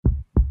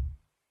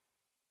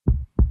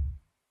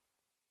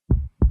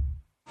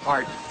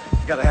Heart.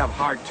 You gotta have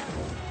heart.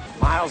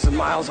 Miles and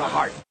miles of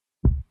heart.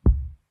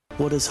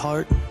 What is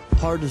heart?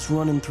 Heart is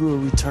running through a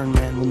return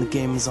man when the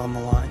game is on the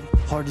line.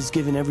 Heart is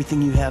giving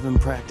everything you have in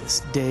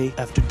practice, day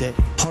after day.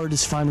 Heart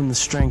is finding the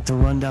strength to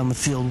run down the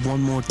field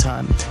one more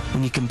time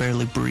when you can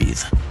barely breathe.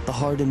 The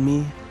heart in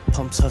me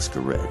pumps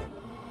Husker Red.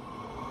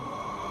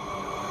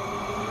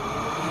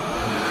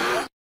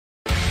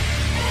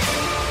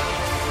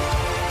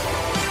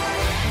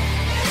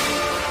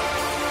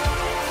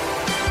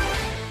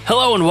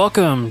 Hello and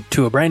welcome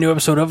to a brand new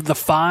episode of the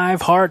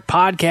Five Heart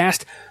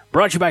Podcast,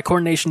 brought to you by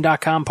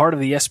CornNation.com, part of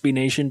the SB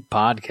Nation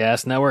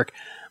Podcast Network.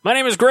 My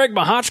name is Greg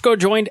Mahochko,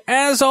 joined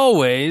as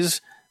always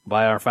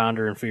by our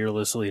founder and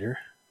fearless leader,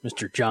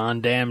 Mr.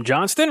 John Dam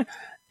Johnston,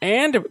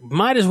 and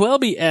might as well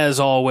be, as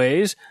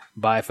always,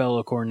 by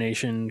fellow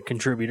CornNation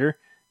contributor,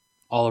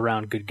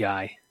 all-around good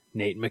guy,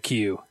 Nate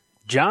McHugh.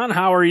 John,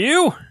 how are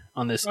you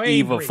on this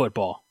eve of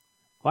football?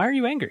 Why are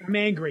you angry? I'm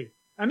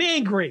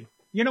angry.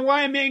 You know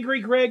why I'm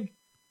angry, Greg?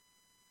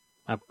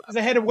 Because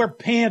I had to wear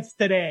pants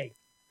today.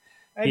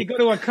 I had to go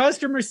to a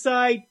customer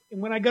site,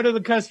 and when I go to the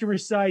customer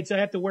sites, I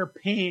have to wear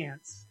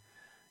pants.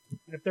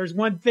 And if there's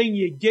one thing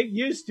you get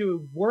used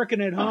to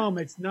working at home,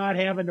 it's not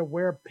having to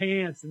wear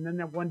pants, and then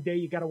that one day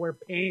you got to wear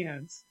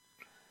pants.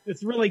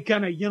 It's really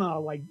kind of,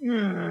 like...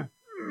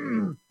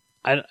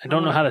 I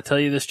don't know how to tell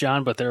you this,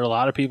 John, but there are a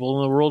lot of people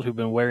in the world who've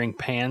been wearing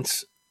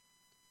pants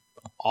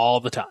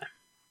all the time.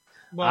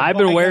 Well, I've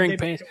been wearing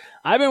pants.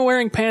 I've been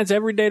wearing pants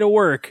every day to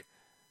work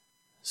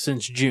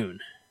since June.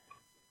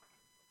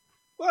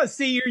 Well,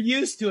 see, you're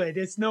used to it.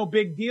 It's no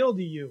big deal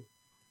to you.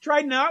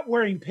 Try not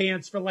wearing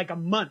pants for like a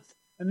month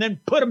and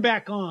then put them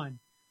back on.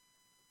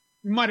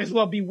 You might as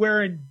well be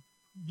wearing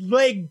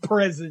leg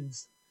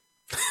prisons.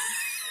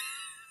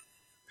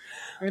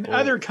 And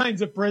other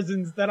kinds of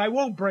prisons that I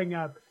won't bring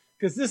up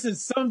because this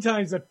is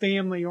sometimes a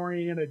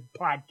family-oriented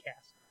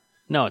podcast.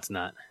 No, it's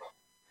not.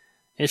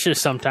 It's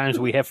just sometimes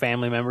we have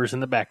family members in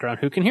the background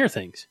who can hear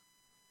things.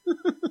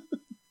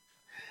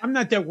 I'm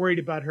not that worried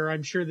about her.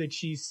 I'm sure that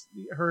she's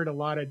heard a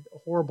lot of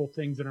horrible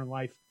things in her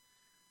life.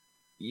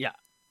 Yeah.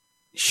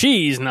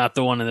 She's not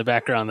the one in the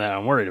background that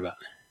I'm worried about.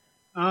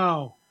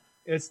 Oh,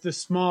 it's the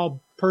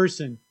small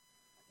person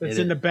that's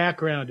in the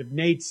background of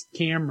Nate's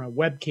camera,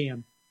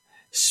 webcam.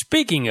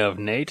 Speaking of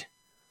Nate,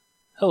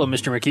 hello,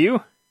 Mr.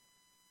 McHugh.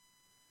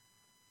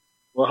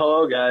 Well,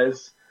 hello,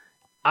 guys.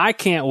 I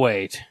can't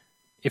wait.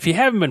 If you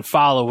haven't been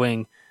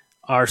following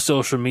our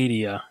social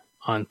media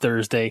on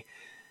Thursday,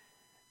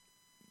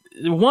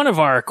 one of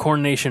our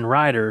CornNation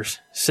riders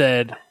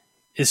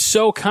is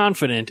so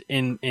confident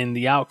in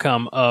the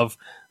outcome of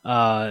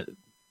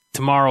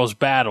tomorrow's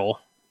battle,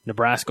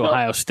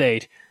 Nebraska-Ohio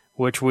State,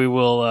 which we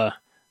will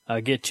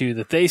get to,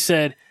 that they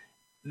said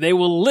they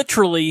will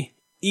literally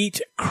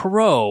eat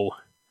crow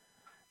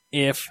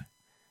if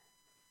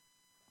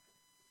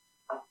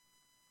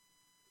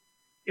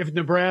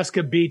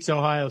Nebraska beats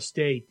Ohio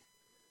State.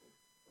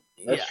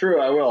 That's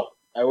true. I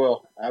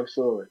will.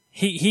 Absolutely.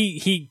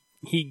 He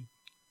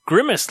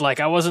grimaced like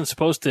I wasn't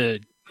supposed to,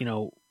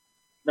 No,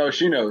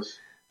 she knows.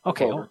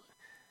 Okay.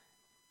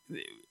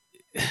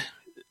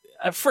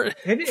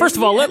 First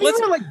of all, let's. Have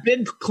you ever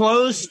been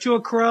close to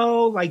a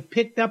crow? Like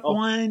picked up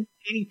one?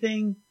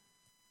 Anything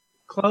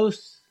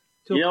close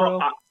to a crow?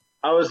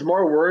 I was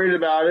more worried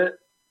about it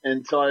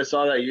until I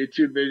saw that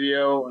YouTube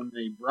video and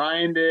he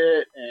brined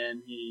it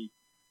and he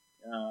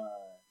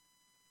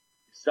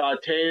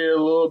sauteed it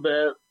a little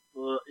bit,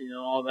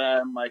 all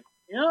that. I'm like,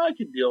 I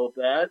could deal with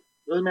that.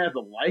 Doesn't mean I have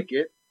to like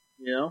it,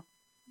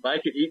 But I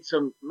could eat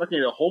some. I'm not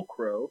going to eat a whole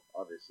crow,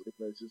 obviously,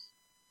 but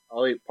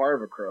I'll eat part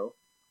of a crow.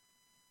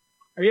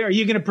 Are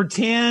you going to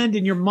pretend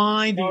in your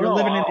mind that you're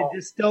living in a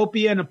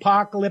dystopia, an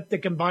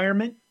apocalyptic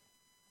environment?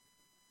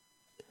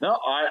 No,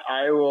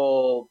 I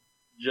will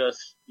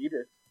just eat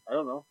it. I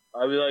don't know.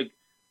 I'd be like,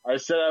 I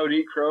said I would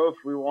eat crow if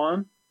we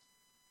won.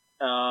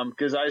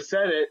 Because I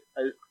said it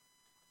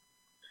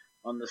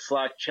on the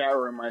Slack chat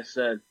room. I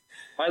said,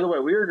 by the way,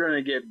 we are going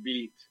to get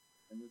beat,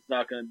 and it's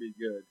not going to be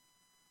good.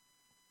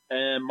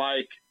 And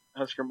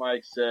Husker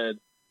Mike said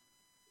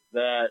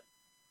that,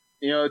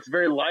 it's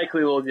very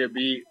likely we'll get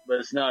beat, but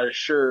it's not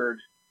assured.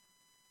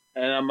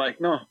 And I'm like,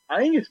 no, I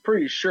think it's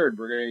pretty assured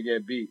we're going to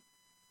get beat.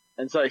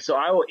 And it's like, so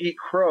I will eat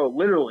crow,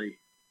 literally,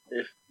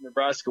 if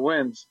Nebraska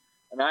wins.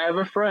 And I have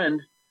a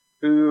friend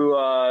who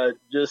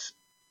just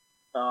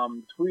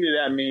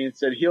tweeted at me and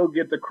said he'll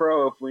get the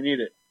crow if we need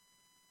it.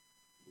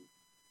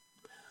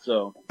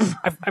 So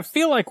I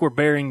feel like we're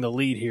bearing the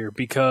lead here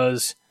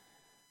because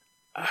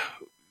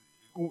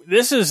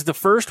this is the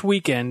first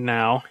weekend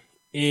now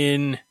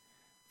in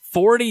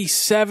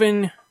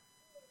 47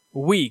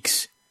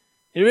 weeks.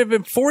 It had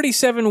been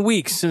 47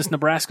 weeks since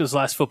Nebraska's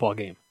last football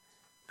game.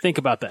 Think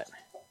about that.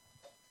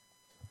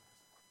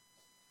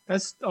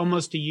 That's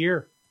almost a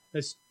year.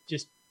 That's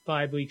just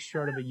 5 weeks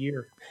short of a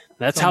year.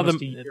 That's how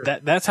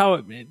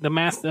the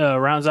math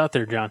rounds out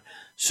there, John.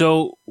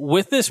 So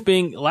with this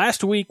being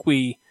last week,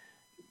 we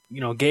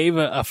gave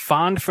a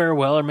fond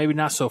farewell, or maybe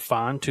not so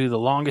fond, to the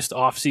longest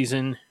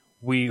offseason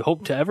we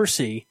hope to ever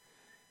see.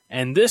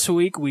 And this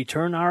week, we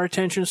turn our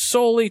attention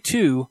solely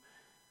to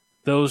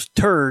those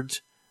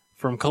turds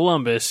from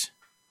Columbus,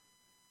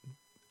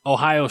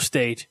 Ohio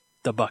State,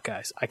 the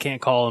Buckeyes. I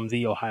can't call them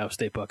the Ohio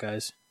State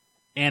Buckeyes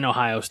and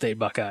Ohio State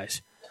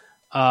Buckeyes.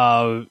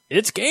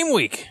 It's game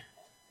week,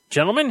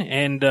 gentlemen,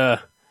 and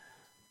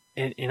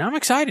I'm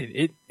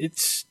excited.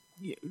 It's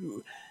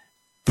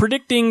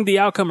predicting the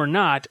outcome or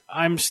not,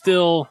 I'm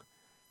still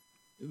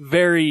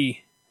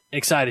very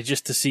excited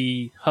just to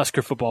see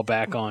Husker football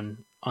back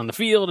on the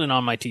field and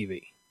on my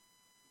TV.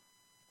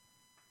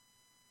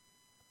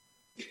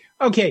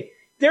 Okay,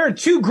 there are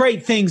two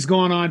great things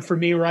going on for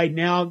me right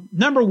now.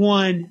 Number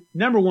one,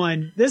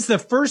 this is the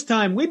first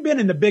time we've been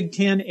in the Big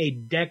Ten a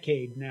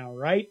decade now,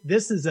 right?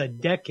 This is a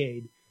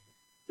decade.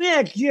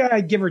 Yeah,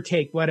 give or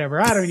take, whatever.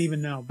 I don't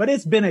even know, but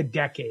it's been a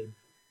decade,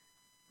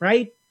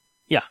 right?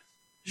 Yeah,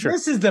 sure.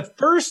 This is the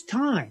first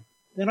time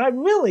that I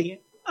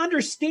really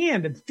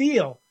understand and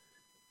feel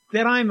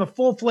that I'm a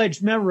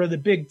full-fledged member of the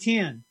Big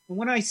Ten. And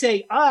when I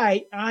say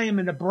I am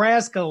a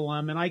Nebraska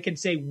alum, and I can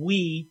say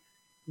we,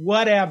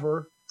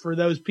 whatever, for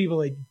those people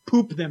that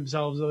poop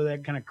themselves over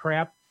that kind of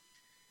crap.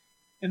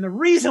 And the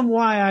reason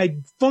why I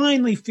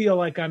finally feel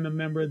like I'm a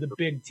member of the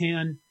Big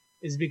Ten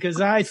is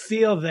because I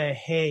feel the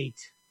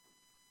hate.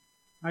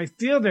 I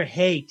feel the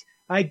hate.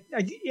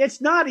 It's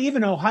not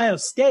even Ohio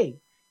State.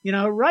 You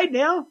know, right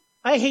now,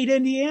 I hate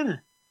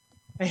Indiana.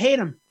 I hate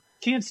them.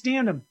 Can't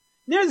stand them.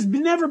 There's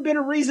never been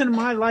a reason in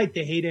my life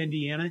to hate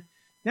Indiana.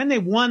 Then they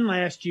won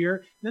last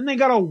year. Then they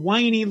got all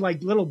whiny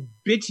like little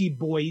bitchy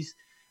boys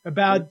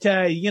about,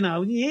 we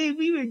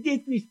were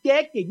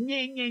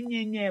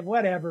disrespected.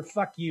 Whatever.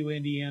 Fuck you,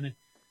 Indiana.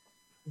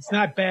 It's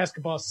not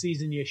basketball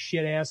season, you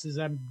shit asses.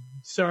 I'm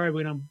sorry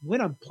we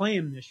don't play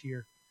them this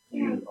year.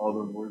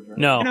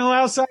 No. You know who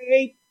else I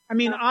hate? I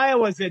mean,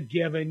 Iowa's a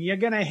given. You're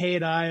going to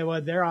hate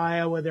Iowa. They're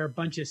Iowa. They're a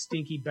bunch of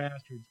stinky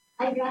bastards.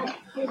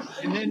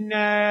 And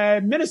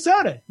then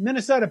Minnesota.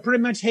 Minnesota,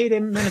 pretty much hate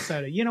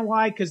Minnesota. You know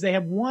why? Because they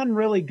have one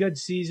really good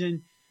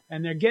season,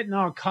 and they're getting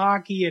all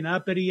cocky and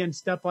uppity and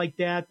stuff like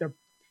that.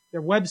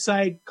 Their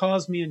website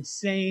calls me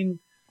insane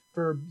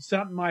for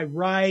something I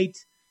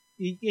write.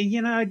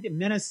 You know,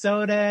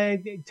 Minnesota.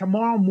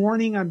 Tomorrow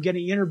morning, I'm going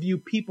to interview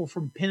people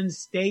from Penn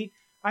State.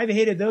 I've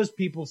hated those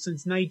people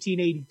since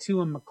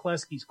 1982 in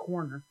McCluskey's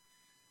Corner.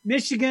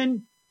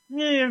 Michigan,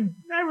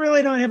 I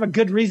really don't have a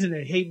good reason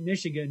to hate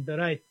Michigan, but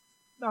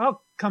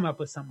I'll come up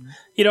with something.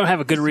 You don't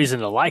have a good reason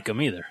to like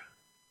them either.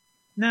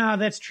 No,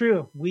 that's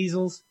true.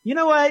 Weasels. You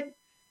know what?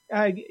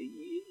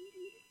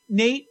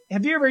 Nate,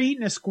 have you ever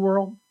eaten a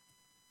squirrel?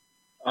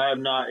 I have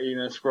not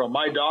eaten a squirrel.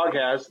 My dog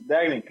has.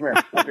 Dagny, come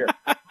here. Come here.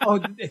 Oh,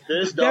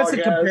 This dog that's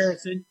a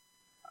comparison.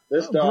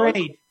 This dog.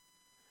 Great.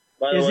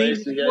 By the Is way, he-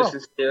 so you guys well, can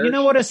scare. You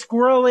know what a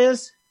squirrel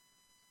is?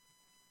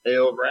 A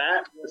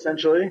rat,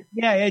 essentially.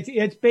 Yeah,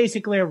 it's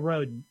basically a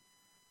rodent.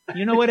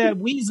 You know what a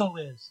weasel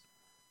is?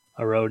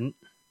 A rodent.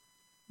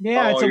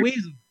 Yeah, Oh, it's a you're-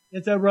 weasel.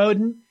 It's a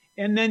rodent.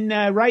 And then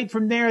right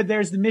from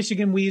there's the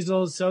Michigan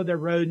weasels. So they're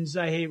rodents.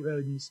 I hate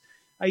rodents.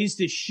 I used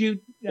to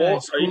shoot. Are you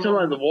talking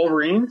about the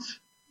Wolverines?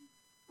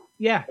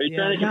 Yeah. Are you yeah,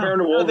 trying to no, compare them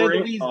to no, they're the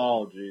Wolverine? weasels.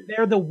 Oh, geez.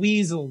 They're the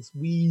weasels.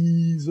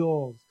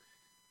 Weasels.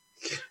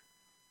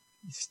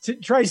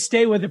 Try to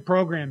stay with the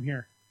program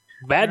here.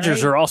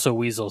 Badgers Right. are also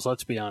weasels,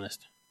 let's be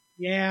honest.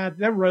 Yeah,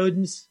 they're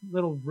rodents.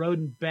 Little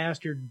rodent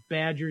bastard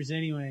badgers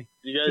anyway.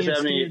 Do you guys Can't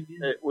have any?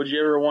 stand Would you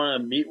ever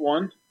want to meet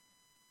one?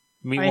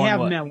 Meet I one have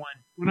what? met one.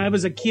 When I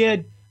was a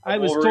kid, I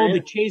was told Wolverine?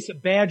 to chase a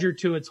badger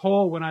to its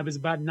hole when I was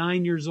about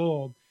 9 years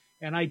old.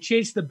 And I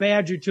chased the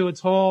badger to its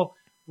hole,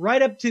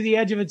 right up to the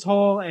edge of its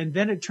hole, and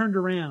then it turned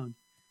around.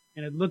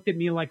 And it looked at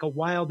me like a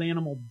wild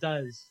animal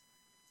does.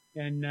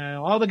 And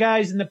all the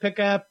guys in the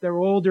pickup, they're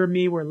older than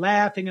me, were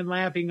laughing and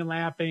laughing and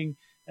laughing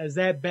as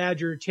that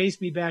badger chased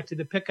me back to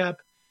the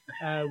pickup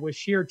with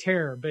sheer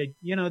terror. But,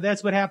 you know,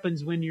 that's what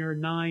happens when you're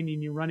 9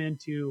 and you run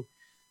into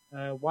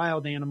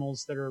wild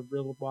animals that are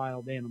real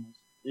wild animals.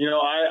 You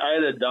know, I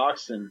had a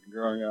dachshund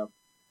growing up,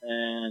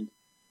 and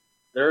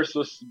they're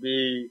supposed to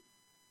be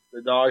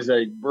the dogs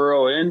that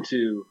burrow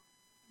into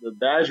the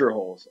badger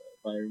holes,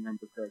 if I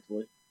remember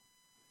correctly.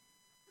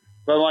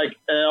 But and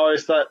I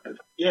always thought,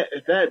 yeah,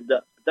 if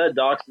that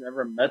dachshund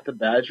ever met the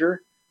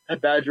badger,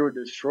 that badger would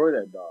destroy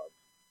that dog,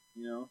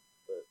 you know.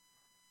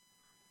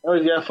 But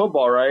anyways, yeah,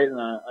 football, right? And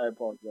I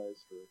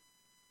apologize for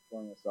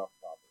going us off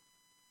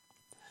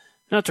topic.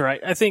 That's all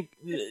right. I think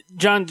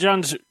John's.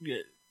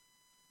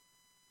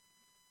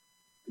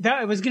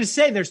 I was going to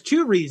say there's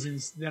two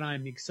reasons that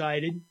I'm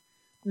excited.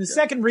 And the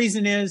second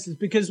reason is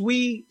because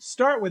we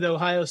start with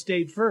Ohio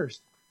State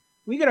first.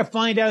 We got to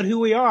find out who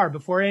we are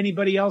before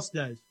anybody else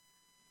does.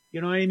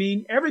 You know what I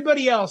mean?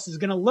 Everybody else is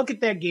going to look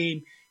at that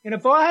game, and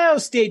if Ohio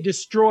State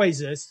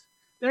destroys us,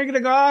 they're going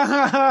to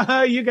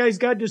go, you guys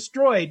got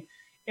destroyed.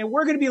 And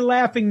we're going to be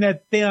laughing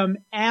at them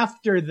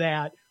after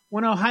that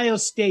when Ohio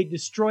State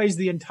destroys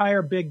the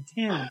entire Big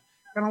Ten.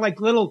 Kind of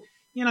like little,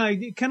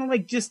 kind of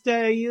like just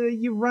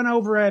you run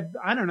over a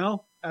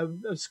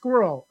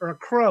squirrel or a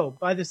crow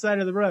by the side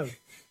of the road,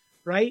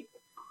 right?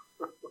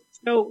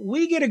 So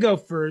we get to go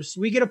first.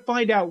 We get to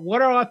find out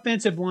what our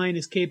offensive line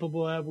is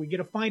capable of. We get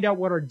to find out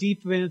what our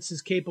defense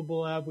is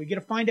capable of. We get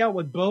to find out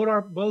what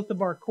both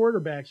of our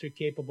quarterbacks are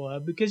capable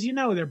of, because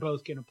they're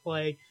both going to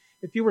play.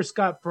 If you were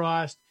Scott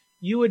Frost,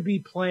 you would be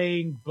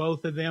playing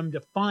both of them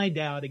to find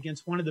out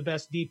against one of the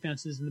best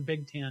defenses in the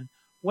Big Ten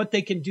what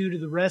they can do to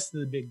the rest of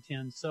the Big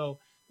Ten. So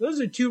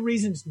those are two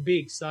reasons to be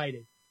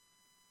excited.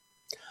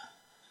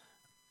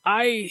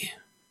 I'm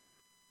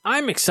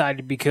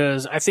excited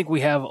because I think we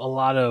have a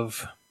lot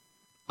of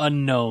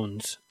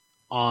unknowns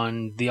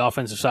on the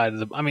offensive side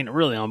of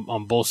really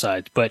on both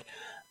sides. But,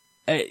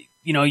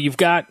 you've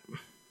got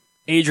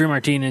Adrian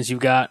Martinez, you've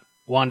got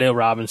Wan'Dale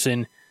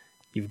Robinson,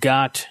 you've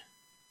got,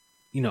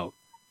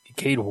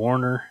 Cade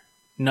Warner,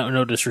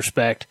 no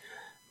disrespect.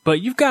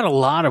 But you've got a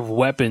lot of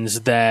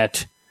weapons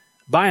that,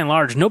 by and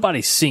large,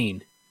 nobody's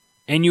seen.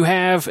 And you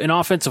have an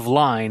offensive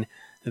line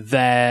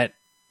that,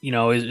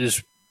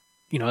 is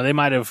they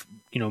might have,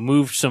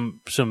 moved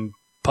some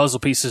puzzle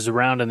pieces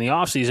around in the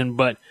offseason,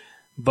 but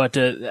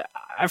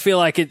I feel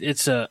like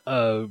it's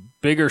a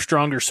bigger,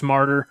 stronger,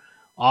 smarter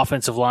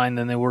offensive line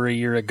than they were a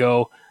year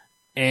ago.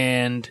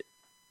 And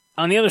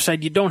on the other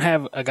side, you don't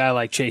have a guy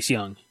like Chase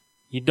Young.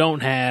 You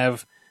don't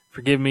have,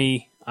 forgive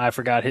me, I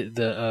forgot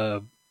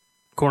the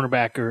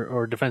cornerback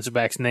or defensive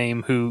back's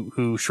name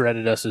who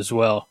shredded us as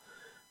well.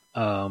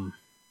 Shaun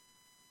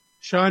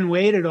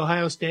Wade at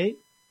Ohio State?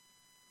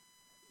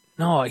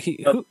 No,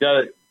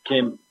 the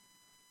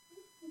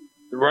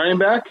running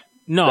back?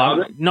 No,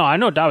 I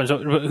know Dobbins.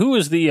 Who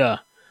was the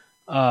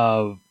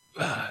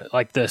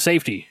like the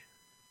safety?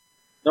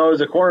 No, it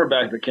was a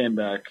cornerback that came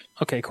back.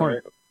 Okay, corner.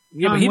 Right.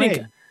 Yeah, but he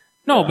didn't.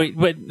 No, yeah.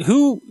 but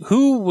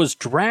who was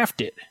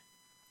drafted?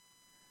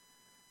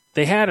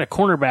 They had a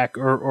cornerback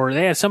or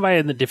they had somebody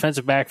in the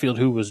defensive backfield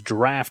who was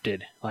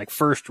drafted like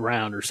first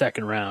round or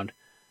second round.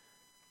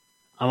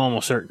 I'm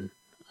almost certain.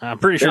 I'm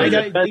pretty sure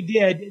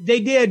they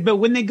did. But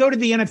when they go to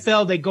the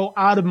NFL, they go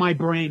out of my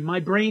brain.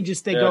 My brain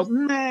just go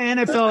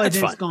NFL.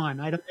 It's gone.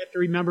 I don't have to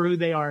remember who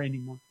they are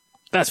anymore.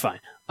 That's fine.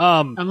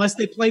 Unless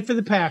they play for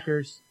the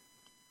Packers.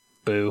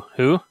 Boo.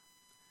 Who?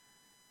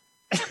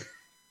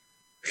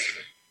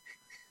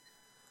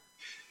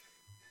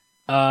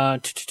 All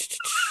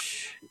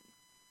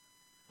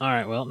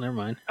right. Well, never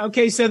mind.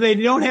 Okay, so they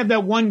don't have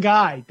that one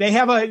guy. They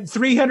have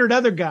 300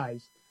 other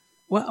guys.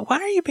 Well, why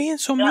are you being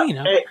so mean?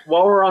 Hey,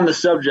 while we're on the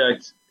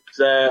subject,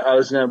 because I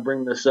was going to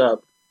bring this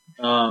up,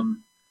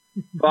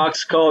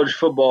 Fox College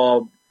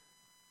Football.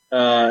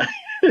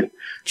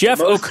 Jeff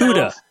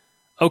Okudah.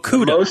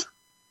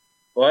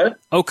 What?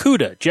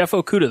 Okudah. Jeff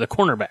Okudah, the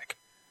cornerback.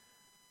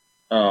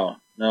 Oh,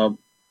 no.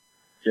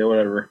 Yeah,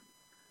 whatever.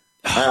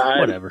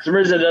 Whatever. For some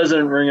reason it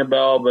doesn't ring a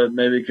bell, but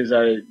maybe because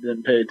I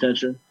didn't pay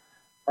attention.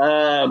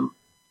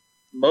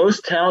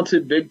 Most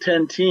talented Big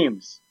Ten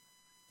teams.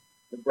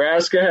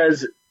 Nebraska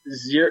has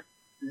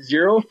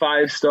zero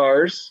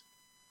 5-stars,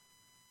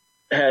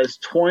 has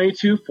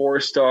 22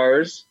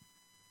 4-stars.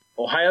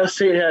 Ohio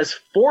State has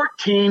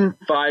 14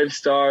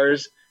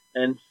 5-stars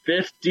and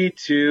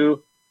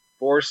 52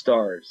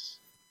 4-stars.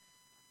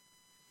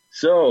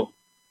 So,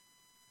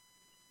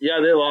 yeah,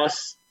 they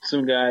lost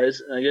some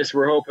guys. I guess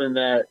we're hoping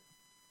that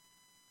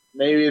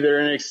maybe they're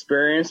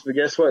inexperienced, but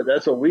guess what?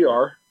 That's what we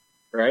are,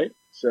 right?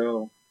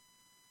 So,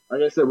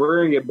 like I said, we're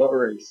going to get butt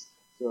raced.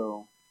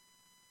 So,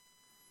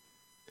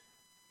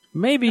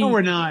 maybe no,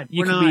 we're not.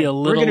 We're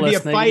going to be a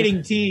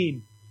fighting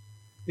team.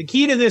 The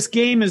key to this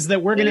game is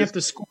that we're going to have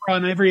to score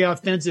on every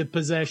offensive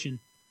possession.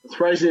 It's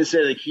surprising to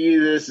say the key to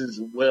this is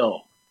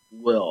will.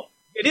 Will.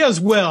 It is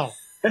will.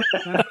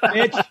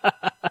 Bitch.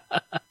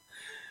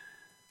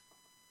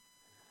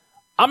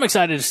 I'm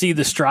excited to see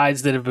the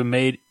strides that have been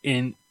made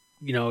in,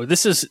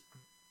 this is,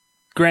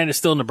 granted,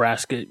 still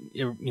Nebraska,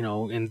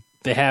 and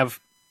they have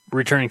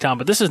returning talent,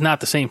 but this is not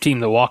the same team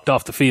that walked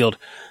off the field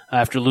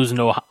after losing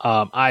to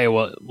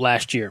Iowa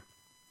last year.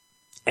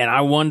 And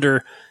I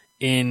wonder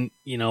in,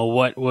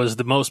 what was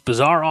the most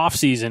bizarre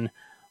offseason,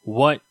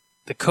 what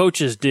the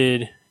coaches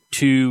did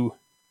to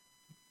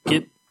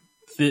get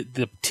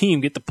the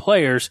team, get the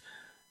players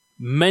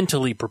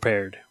mentally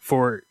prepared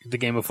for the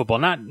game of football.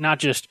 Not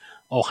just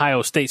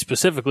Ohio State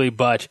specifically,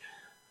 but,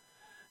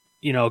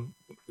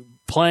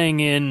 playing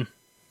in,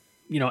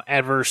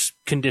 adverse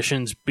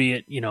conditions, be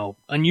it,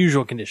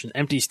 unusual conditions,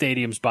 empty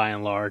stadiums by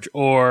and large,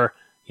 or,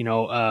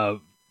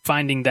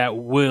 finding that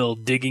will,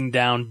 digging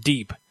down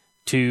deep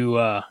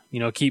to,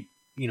 keep,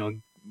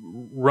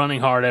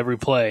 running hard every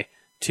play,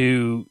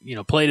 to,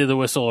 play to the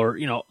whistle, or,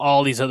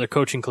 all these other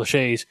coaching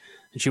cliches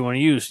that you want to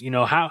use.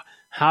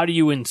 How do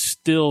you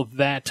instill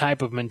that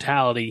type of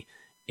mentality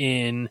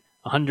in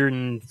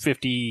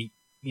 150,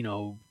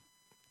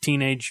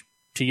 teenage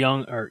to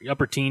young or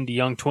upper teen to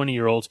young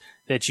 20-year-olds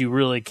that you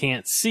really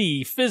can't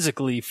see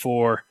physically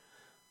for,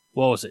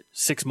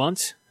 6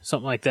 months,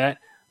 something like that?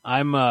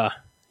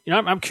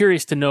 I'm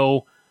curious to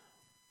know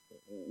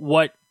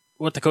what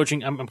the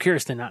coaching. I'm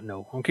curious to not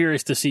know. I'm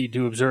curious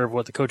to observe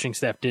what the coaching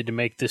staff did to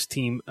make this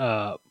team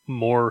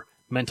more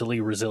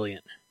mentally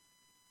resilient.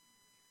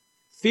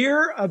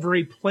 Fear of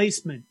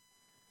replacement.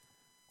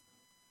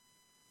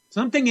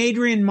 Something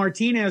Adrian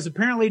Martinez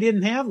apparently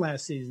didn't have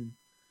last season.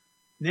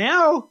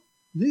 Now,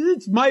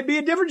 it might be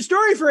a different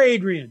story for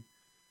Adrian.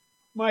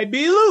 Might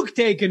be Luke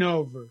taking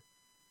over.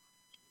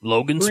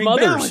 Logan Bring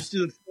Smothers. balance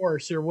to the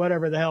force or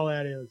whatever the hell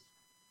that is.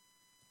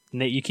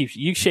 Nate,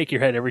 you shake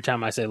your head every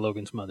time I say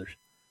Logan Smothers.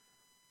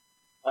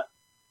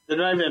 They're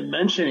not even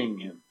mentioning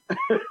him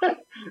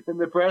in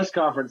the press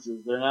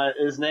conferences. They're not.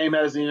 His name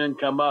hasn't even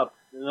come up.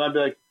 And I'd be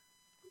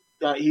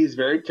like, he's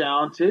very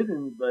talented,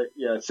 but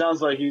yeah, it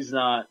sounds like he's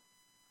not.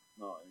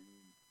 No,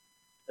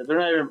 they're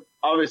not even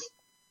obvious.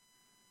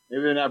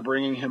 Maybe they're not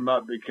bringing him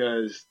up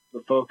because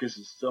the focus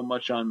is so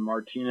much on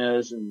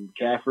Martinez and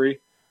McCaffrey.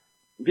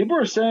 And people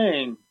are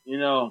saying,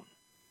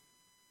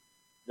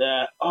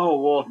 that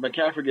if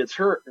McCaffrey gets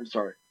hurt,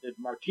 if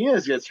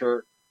Martinez gets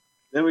hurt,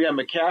 then we got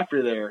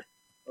McCaffrey there.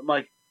 I'm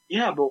like,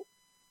 yeah, but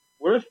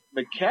what if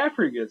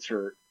McCaffrey gets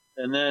hurt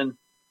and then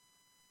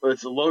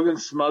it's Logan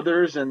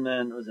Smothers and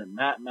then was it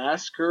Matt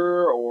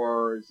Masker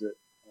or is it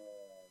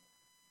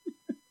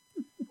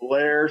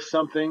Blair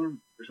something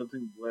or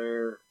something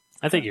Blair?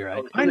 I think you're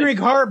right. Heinrich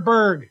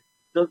Hartberg.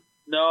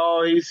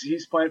 No,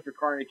 he's playing for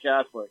Kearney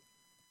Catholic.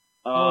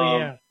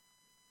 Yeah.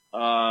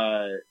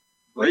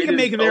 Braden you can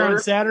make it there Miller. on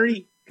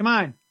Saturday. Come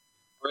on.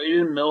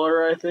 Braden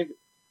Miller, I think.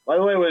 By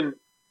the way, when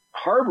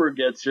Hartberg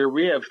gets here,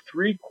 we have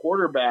 3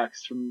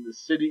 quarterbacks from the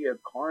city of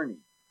Kearney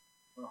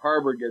when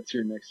Hartberg gets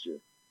here next year.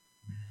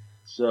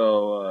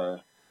 So,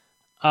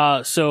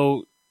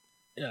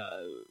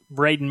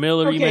 Braden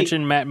Miller, you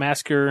mentioned Matt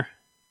Masker.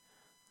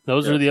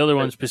 Those are the other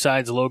ones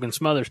besides Logan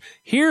Smothers.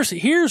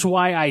 Here's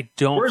why I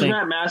don't Where's think...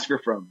 Matt Masker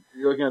from?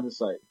 You're looking at the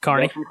site.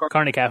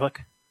 Kearney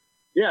Catholic.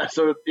 Yeah,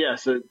 so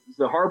the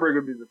Hartberg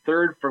would be the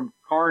third from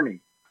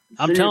Kearney.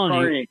 I'm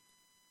telling you,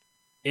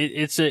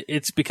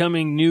 it's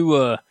becoming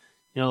new,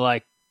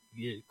 like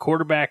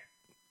quarterback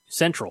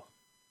central.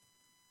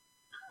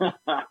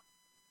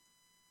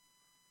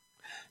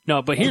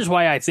 No, but here's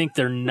why I think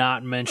they're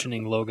not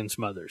mentioning Logan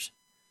Smothers.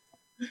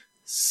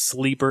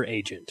 Sleeper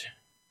agent.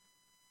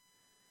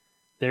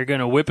 They're going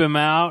to whip him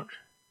out.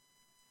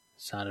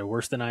 Sounded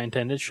worse than I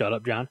intended. Shut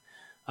up, John.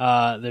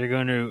 They're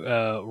going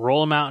to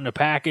roll him out in a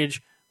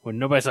package when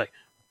nobody's like,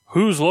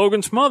 who's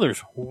Logan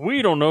Smothers?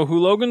 We don't know who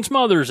Logan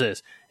Smothers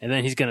is. And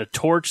then he's going to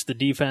torch the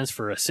defense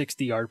for a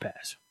 60-yard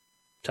pass.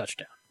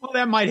 Touchdown. Well,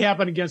 that might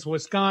happen against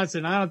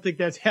Wisconsin. I don't think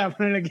that's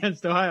happening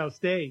against Ohio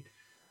State.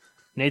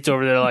 Nate's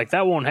over there like,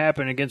 that won't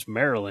happen against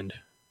Maryland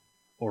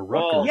or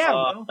Rutgers.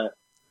 Yeah,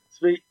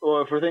 if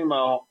we're thinking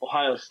about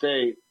Ohio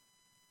State,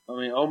 I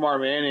mean, Omar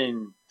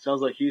Manning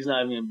sounds like he's not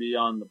even going to be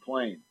on the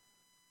plane.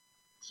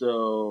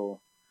 So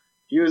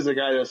he was the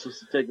guy that's supposed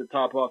to take the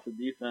top off the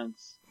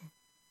defense.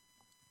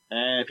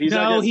 And if he's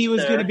he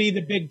was going to be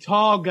the big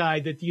tall guy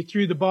that you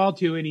threw the ball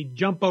to, and he'd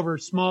jump over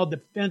small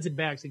defensive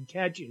backs and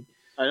catch it.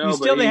 I know,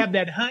 they have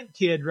that Hunt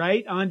kid,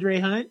 right? Andre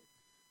Hunt?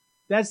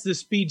 That's the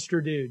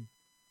speedster dude.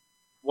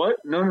 What?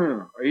 No.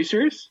 Are you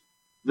serious?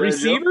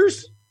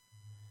 Receivers?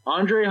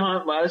 Andre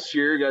Hunt last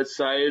year got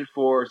cited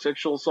for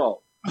sexual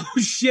assault. Oh,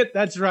 shit,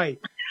 that's right.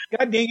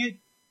 God dang it.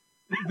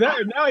 Now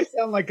I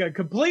sound like a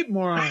complete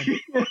moron.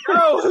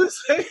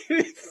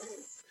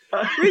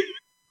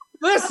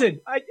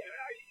 Listen, I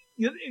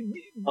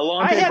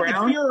had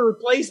the fear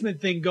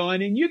replacement thing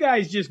going, and you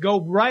guys just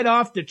go right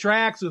off the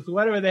tracks with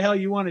whatever the hell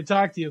you want to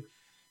talk to.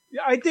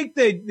 I think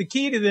the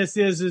key to this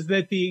is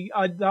that the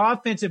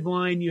offensive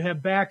line, you have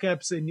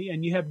backups and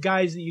you have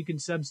guys that you can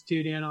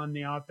substitute in on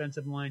the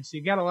offensive line. So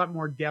you got a lot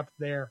more depth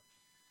there.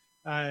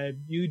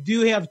 You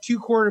do have 2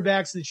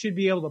 quarterbacks that should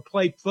be able to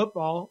play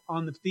football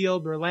on the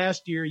field, where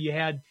last year you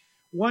had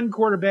one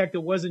quarterback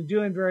that wasn't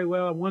doing very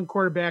well and one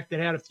quarterback that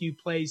had a few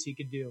plays he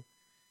could do.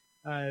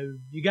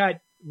 You got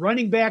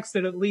running backs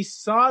that at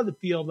least saw the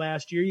field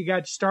last year. You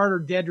got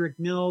starter Dedrick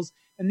Mills,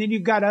 and then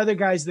you've got other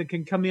guys that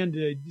can come in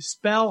to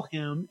spell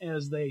him,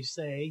 as they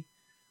say,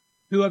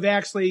 who have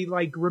actually,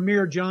 like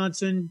Ramir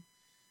Johnson,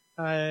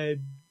 guys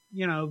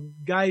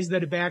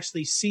that have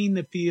actually seen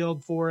the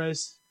field for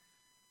us.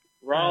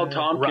 Ronald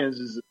Tompkins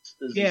is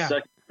the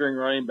second string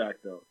running back,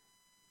 though.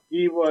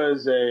 He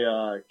was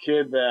a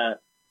kid that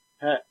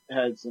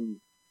had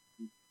some,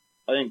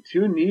 I think,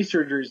 2 knee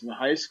surgeries in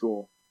high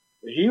school.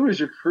 But he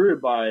was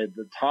recruited by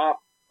the top,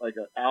 like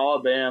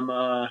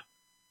Alabama,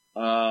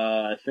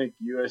 I think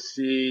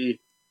USC,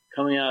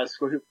 coming out of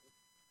school.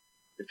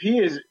 If he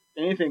is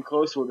anything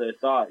close to what they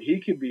thought,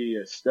 he could be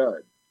a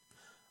stud.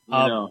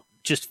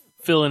 Just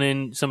filling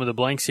in some of the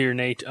blanks here,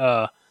 Nate.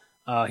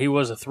 He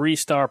was a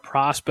 3-star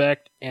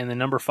prospect and the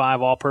number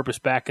 5 all-purpose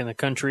back in the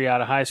country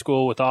out of high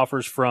school, with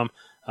offers from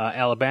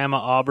Alabama,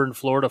 Auburn,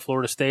 Florida,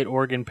 Florida State,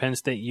 Oregon, Penn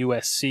State,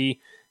 USC.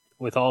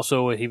 With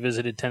also he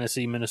visited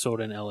Tennessee,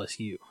 Minnesota, and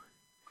LSU.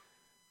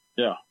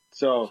 Yeah.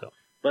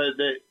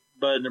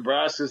 But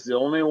Nebraska's the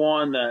only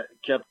one that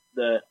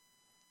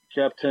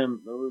kept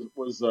him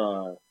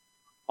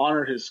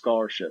honored his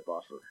scholarship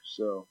offer.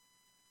 So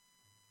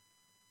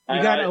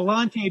you got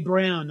Alante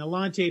Brown.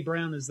 Alante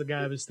Brown is the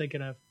guy I was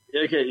thinking of.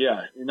 Okay,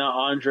 yeah, not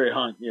Andre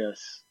Hunt.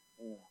 Yes.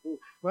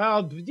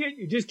 Well,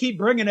 you just keep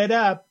bringing it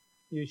up,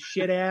 you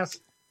shit ass.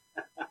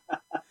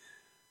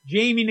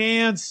 Jamie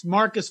Nance,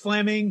 Marcus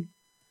Fleming.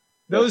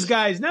 Those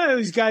guys, none of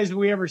these guys have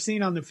we ever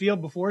seen on the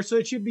field before, so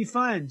it should be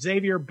fun.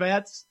 Xavier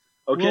Betts,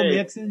 Will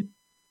Mixon.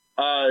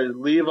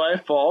 Levi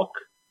Falk,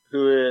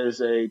 who is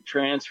a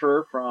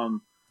transfer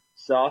from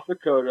South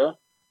Dakota.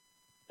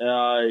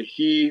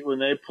 When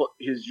they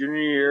his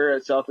junior year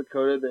at South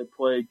Dakota, they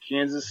played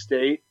Kansas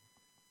State,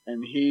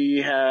 and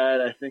he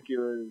had, I think it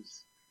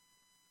was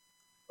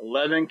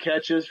 11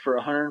 catches for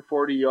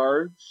 140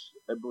 yards,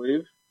 I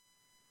believe,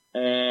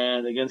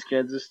 and against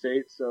Kansas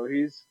State. So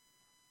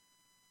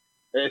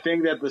I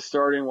think that the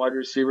starting wide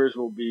receivers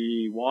will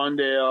be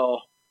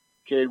Wandale,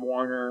 Cade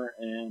Warner,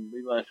 and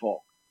Levi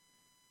Falk.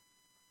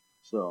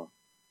 So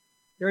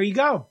there you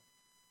go.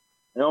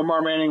 And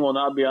Omar Manning will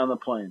not be on the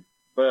plane,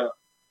 but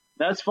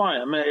that's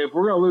fine. I mean, if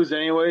we're going to lose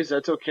anyways,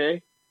 that's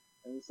okay.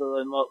 And so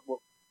then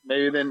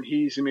maybe then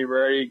he's going to be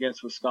ready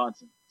against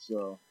Wisconsin.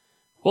 So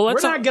we're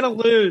not going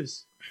to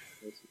lose.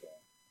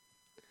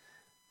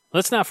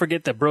 Let's not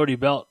forget that Brody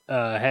Belt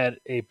had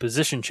a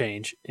position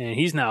change, and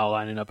he's now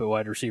lining up at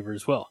wide receiver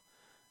as well.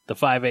 The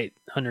 5'8",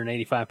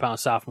 185-pound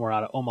sophomore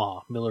out of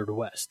Omaha, Millard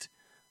West.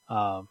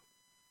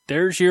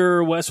 There's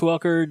your Wes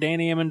Welker,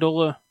 Danny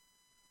Amendola.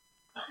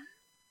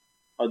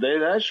 Are they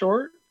that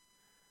short?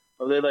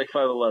 Are they like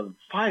 5'11"?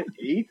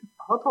 5'8"?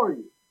 How tall are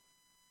you?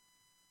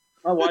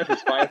 My wife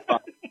is 5'5".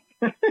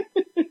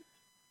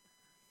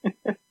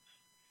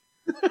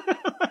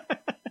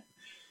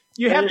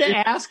 You have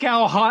to ask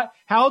how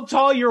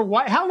tall your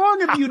wife. How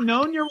long have you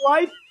known your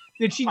wife?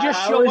 Did she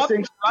just show up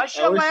in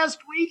Russia last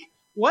week?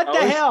 What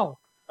the hell?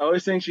 I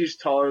always think she's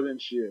taller than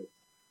she is.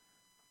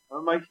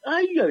 I'm like,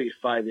 you gotta be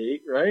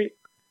 5'8", right?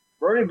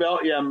 Brody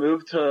Belt,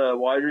 moved to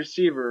wide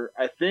receiver.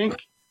 I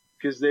think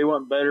because they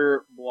want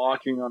better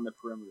blocking on the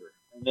perimeter,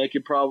 and they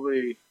could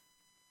probably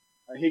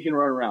he can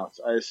run routes,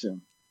 I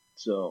assume.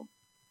 So,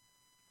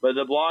 but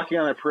the blocking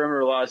on the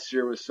perimeter last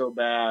year was so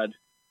bad.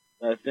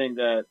 I think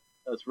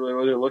that's really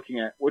what they're looking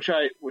at, which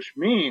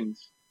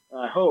means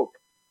I hope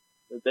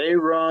that they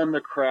run the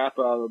crap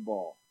out of the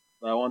ball.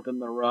 I want them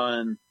to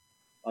run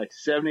like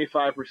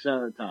 75% of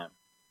the time,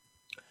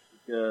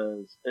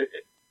 because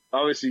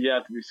obviously you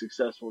have to be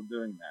successful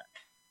doing that.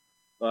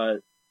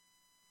 But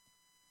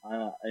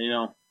right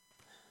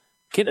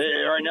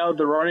now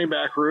the running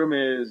back room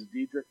is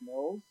Dedrick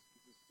Mills,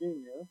 he's a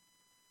senior,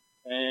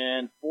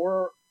 and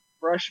 4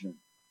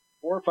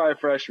 or 5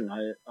 freshmen.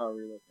 However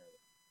you look at it,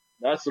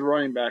 that's the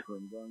running back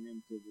room going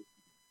into this.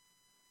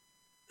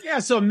 Yeah,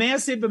 so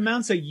massive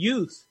amounts of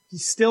youth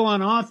still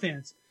on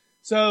offense.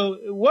 So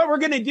what we're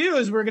going to do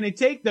is we're going to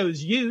take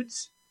those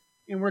Utes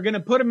and we're going to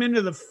put them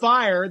into the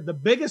fire, the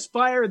biggest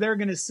fire they're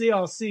going to see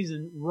all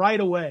season, right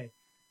away.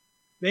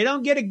 They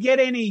don't get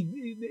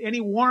any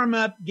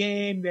warm-up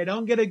game. They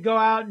don't get to go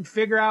out and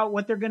figure out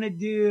what they're going to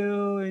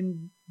do,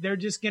 and they're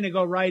just going to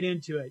go right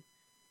into it.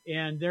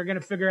 And they're going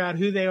to figure out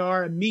who they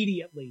are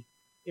immediately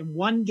in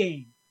one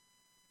game.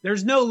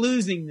 There's no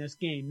losing this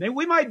game.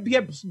 We might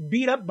get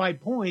beat up by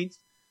points.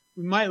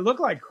 We might look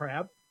like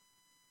crap.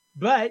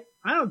 But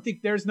I don't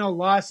think there's no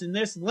loss in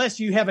this unless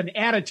you have an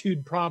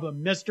attitude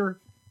problem, mister.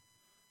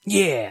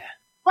 Yeah.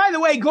 By the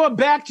way, going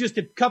back just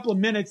a couple of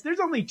minutes, there's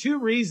only 2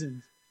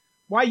 reasons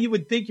why you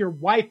would think your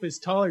wife is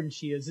taller than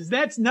she is.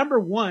 That's number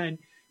 1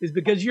 is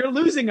because you're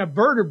losing a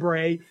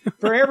vertebrae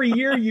for every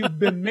year you've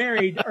been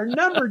married. Or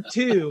number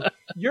 2,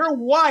 your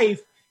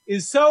wife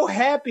is so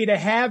happy to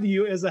have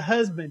you as a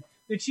husband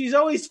that she's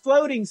always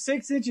floating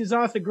 6 inches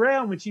off the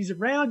ground when she's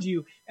around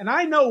you. And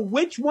I know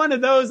which one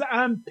of those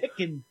I'm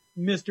picking,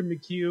 Mr.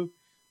 McHugh.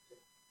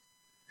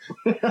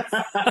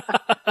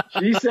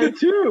 She said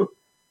 2.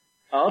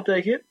 I'll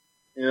take it.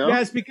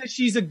 That's because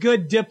she's a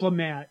good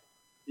diplomat.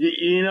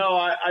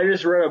 I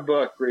just read a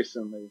book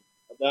recently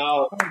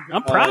about.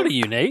 I'm proud of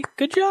you, Nate.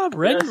 Good job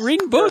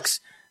reading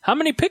books. How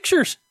many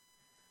pictures?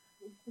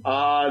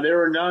 There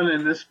were none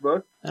in this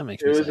book. That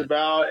makes me sad. It was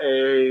about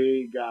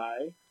a guy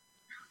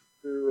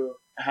who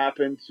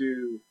happened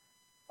to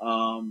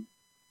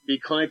be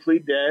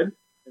clinically dead,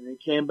 and he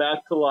came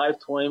back to life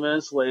 20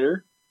 minutes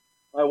later.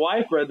 My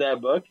wife read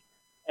that book,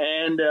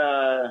 and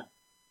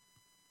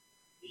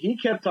he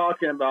kept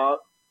talking about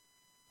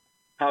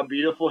how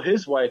beautiful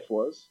his wife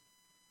was.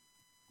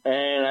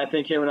 And I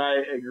think him and I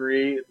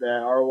agree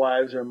that our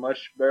wives are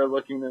much better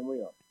looking than we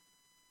are.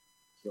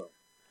 So,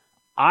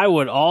 I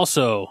would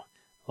also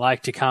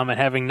like to comment,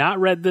 having not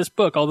read this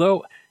book,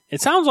 although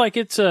it sounds like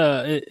it's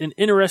an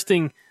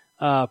interesting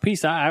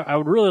piece I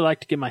would really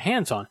like to get my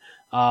hands on.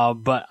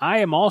 But I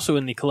am also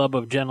in the club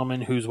of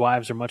gentlemen whose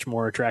wives are much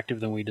more attractive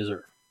than we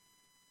deserve.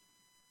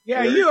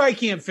 Yeah, I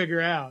can't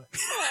figure out.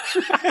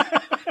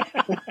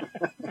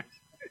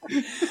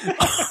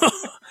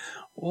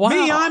 Wow.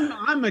 Me,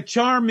 I'm a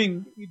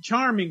charming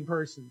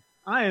person.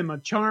 I am a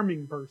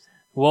charming person.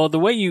 Well, the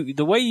way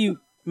you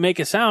make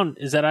it sound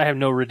is that I have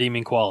no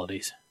redeeming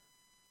qualities.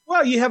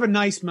 Well, you have a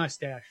nice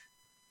mustache.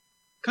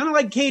 Kind of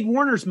like Cade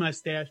Warner's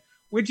mustache,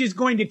 which is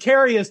going to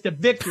carry us to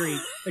victory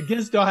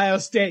against Ohio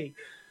State.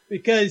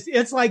 Because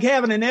it's like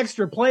having an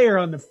extra player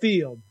on the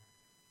field.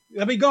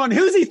 They'll be going,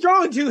 who's he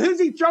throwing to? Who's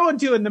he throwing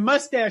to? And the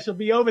mustache will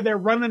be over there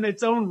running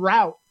its own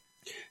route.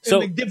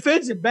 So and the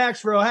defensive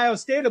backs for Ohio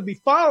State will be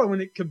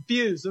following it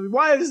confused. So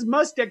why is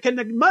mustache? Can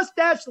the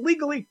mustache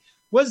legally,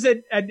 was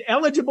it an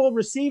eligible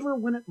receiver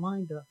when it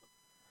lined up?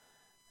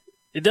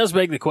 it does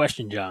beg the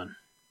question, John.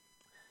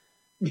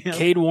 Yeah.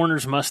 Cade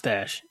Warner's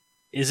mustache,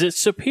 is it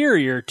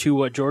superior to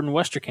what Jordan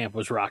Westerkamp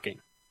was rocking?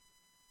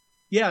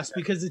 Yes,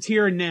 because it's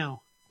here and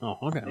now. Oh,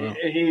 okay. Well,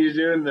 He's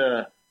doing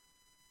the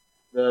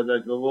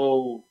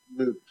little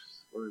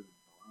loops.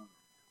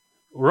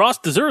 Ross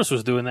DeZuris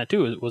was doing that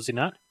too, was he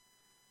not?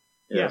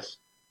 Yes.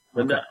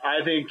 But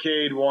I think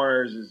Cade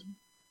Warner's is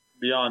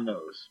beyond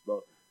those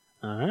both.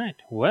 All right.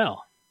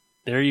 Well,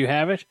 there you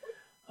have it.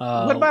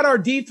 What about our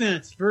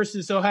defense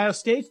versus Ohio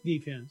State's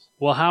defense?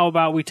 Well, how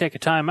about we take a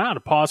timeout,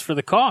 a pause for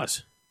the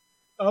cause?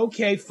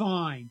 Okay,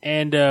 fine.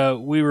 And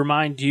we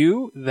remind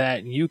you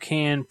that you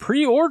can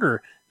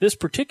pre-order this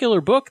particular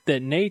book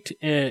that Nate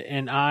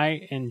and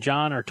I and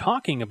John are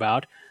talking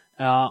about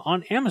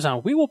on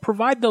Amazon. We will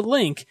provide the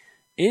link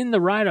in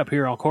the write-up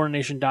here on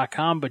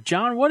CornNation.com. But,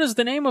 John, what is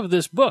the name of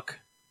this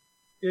book?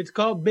 It's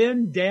called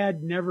Ben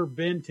Dad Never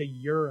Been to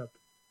Europe.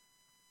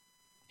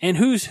 And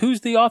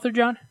who's the author,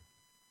 John?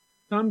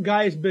 Some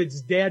guy's been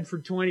his dad for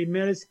 20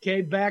 minutes,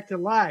 came back to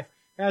life,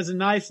 has a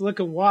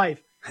nice-looking wife,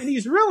 and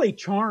he's really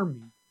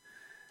charming.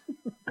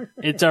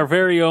 It's our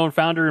very own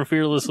founder and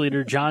fearless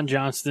leader, John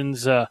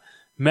Johnston's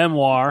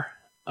memoir.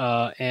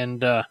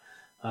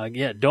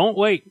 Yeah, don't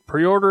wait.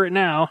 Pre-order it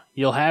now.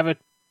 You'll have it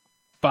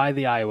by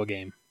the Iowa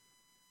game.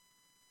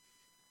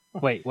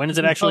 Wait, when is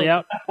it actually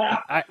out?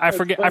 I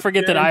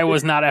forget that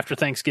Iowa's not after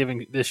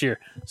Thanksgiving this year.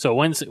 So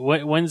when's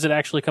it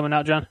actually coming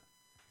out, John?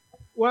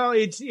 Well,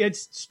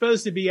 it's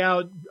supposed to be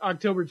out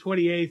October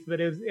 28th, but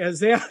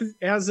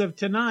as of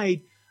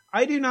tonight,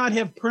 I do not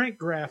have print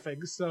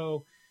graphics,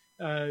 so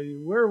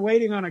we're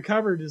waiting on a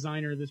cover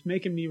designer that's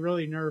making me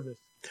really nervous.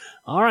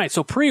 All right,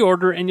 so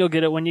pre-order and you'll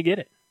get it when you get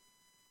it.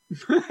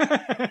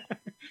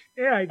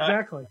 Yeah,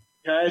 exactly.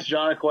 Can I ask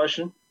John a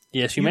question?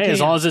 Yes, you may,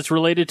 as long as it's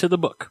related to the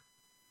book.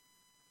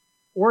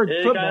 Or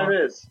It football. kind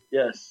of is,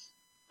 yes.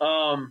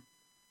 John,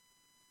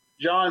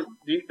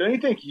 don't you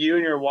think you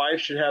and your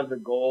wife should have the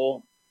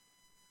goal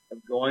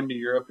of going to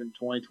Europe in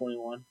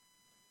 2021?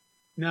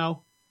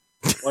 No.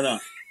 Why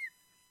not?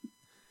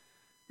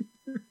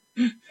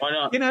 Why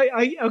not? You know,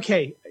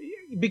 okay,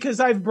 because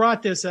I've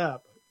brought this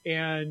up,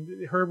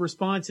 and her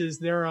response is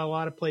there are a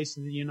lot of places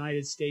in the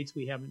United States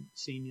we haven't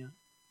seen yet.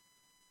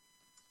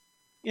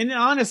 And the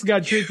honest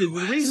God truth is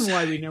the reason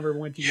why we never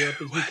went to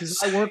Europe is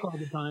because I work all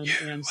the time,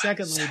 and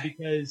secondly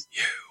because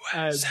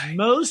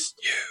most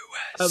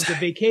of the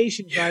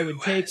vacations I would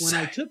take when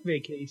I took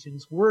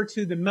vacations were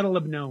to the middle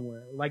of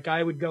nowhere. Like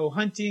I would go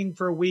hunting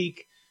for a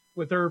week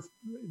with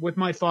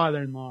my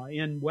father-in-law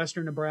in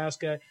western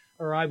Nebraska,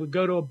 or I would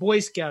go to a Boy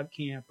Scout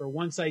camp, or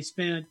once I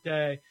spent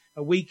a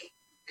week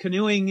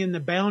canoeing in the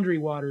Boundary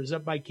Waters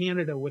up by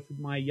Canada with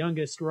my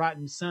youngest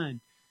rotten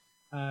son.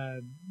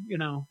 You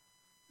know,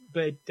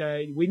 but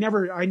we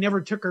never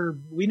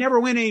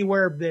went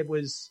anywhere that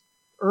was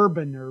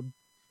urban or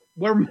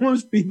where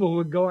most people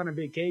would go on a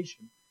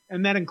vacation,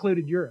 and that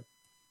included Europe.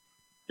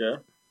 Yeah.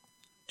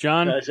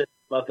 John? Can I say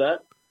about that?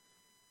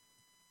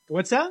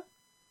 What's that?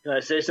 Can I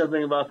say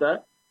something about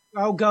that?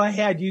 Oh, go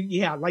ahead.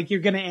 Like you're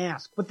going to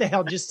ask. What the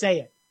hell? Just say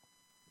it.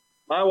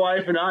 My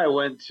wife and I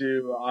went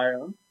to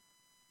Ireland,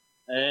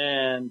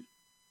 and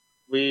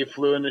we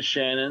flew into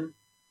Shannon,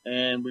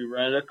 and we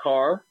rented a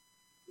car,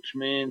 which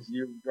means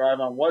you drive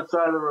on what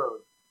side of the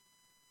road?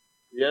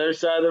 The other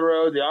side of the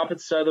road, the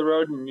opposite side of the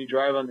road, and you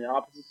drive on the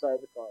opposite side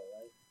of the car,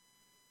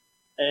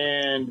 right?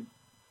 And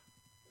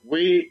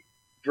we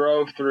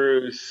drove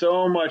through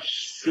so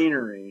much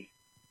scenery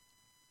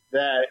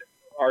that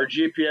our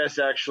GPS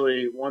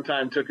actually one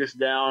time took us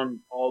down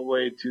all the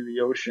way to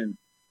the ocean,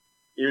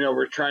 even though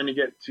we're trying to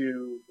get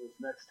to this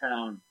next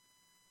town.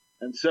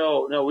 And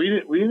so, no,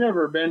 we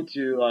never been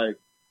to like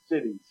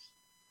cities,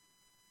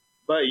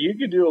 but you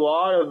could do a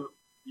lot of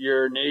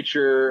your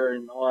nature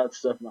and all that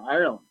stuff in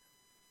Ireland.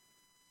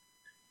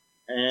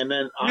 And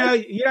then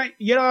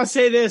I'll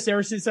say this: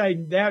 ever since I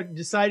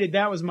decided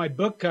that was my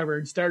book cover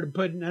and started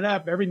putting it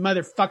up, every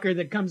motherfucker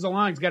that comes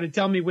along's got to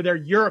tell me with their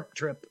Europe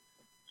trip.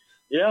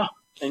 Yeah,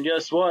 and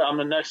guess what? I'm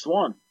the next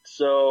one.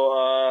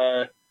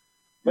 So,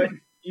 but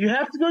you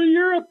have to go to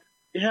Europe.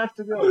 You have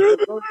to go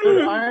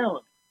to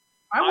Ireland.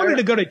 I wanted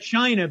to go to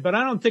China, but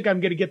I don't think I'm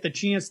going to get the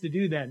chance to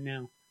do that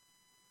now.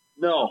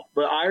 No,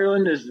 but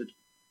Ireland is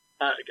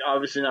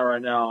obviously not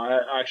right now.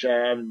 I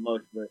haven't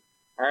looked, but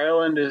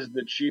Ireland is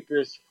the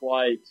cheapest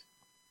flight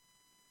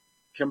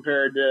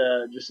compared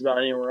to just about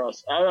anywhere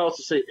else. I would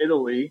also say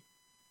Italy.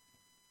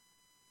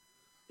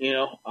 You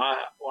know,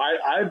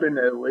 I've been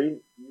to Italy.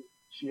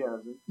 She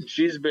hasn't.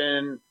 She's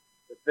been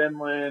to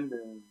Finland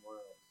and where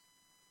else?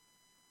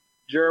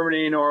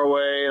 Germany,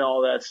 Norway, and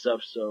all that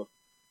stuff. So,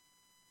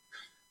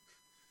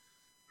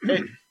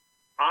 hey,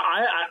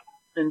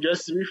 and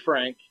just to be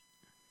frank,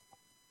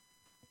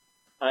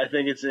 I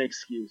think it's an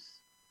excuse,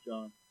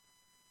 John.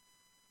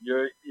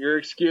 Your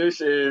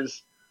excuse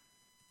is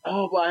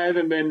oh, but I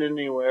haven't been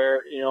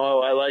anywhere.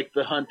 I like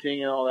the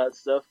hunting and all that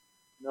stuff.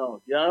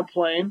 No, get on a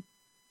plane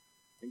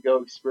and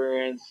go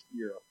experience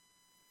Europe.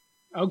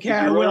 Okay,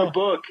 I wrote a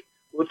book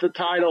with the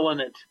title in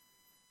it.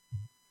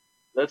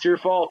 That's your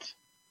fault.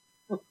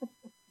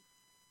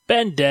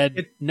 Been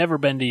dead, never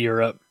been to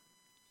Europe.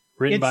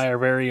 Written by our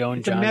very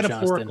own John Johnston. It's a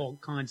metaphorical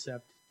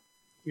concept.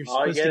 You're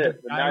supposed I get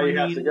it, but now you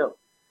have to go.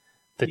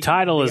 The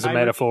title is a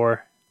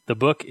metaphor. The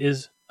book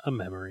is a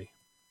memory.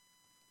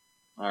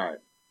 All right.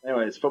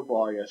 Anyway, it's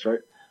football, I guess, right?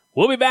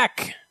 We'll be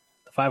back.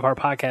 The 5 Heart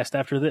Podcast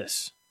after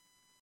this.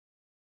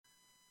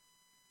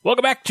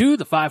 Welcome back to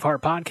the 5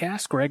 Heart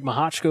Podcast. Greg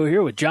Mahochko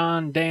here with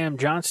John Dam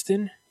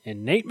Johnston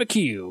and Nate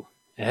McHugh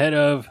ahead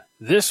of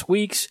this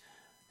week's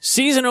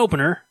season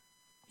opener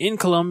in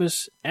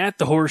Columbus at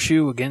the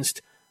Horseshoe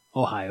against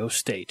Ohio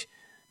State.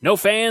 No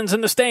fans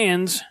in the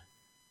stands.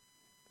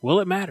 Will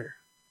it matter?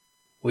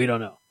 We don't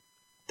know.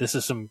 This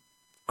is some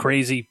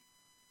crazy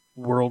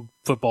world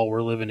football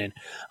we're living in.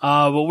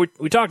 But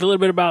we talked a little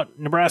bit about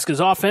Nebraska's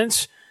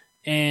offense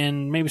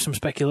and maybe some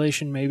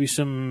speculation, maybe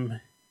some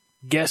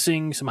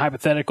guessing, some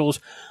hypotheticals.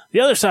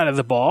 The other side of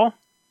the ball,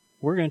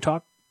 we're going to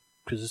talk,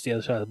 because it's the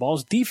other side of the ball,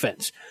 is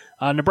defense.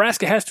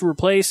 Nebraska has to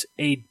replace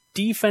a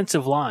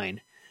defensive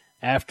line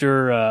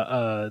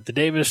after the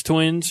Davis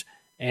twins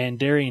and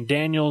Darian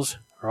Daniels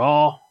are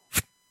all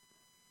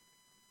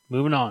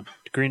moving on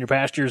to greener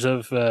pastures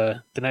of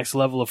the next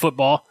level of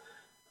football,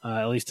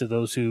 at least to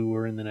those who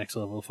were in the next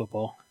level of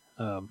football.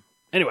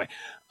 Anyway,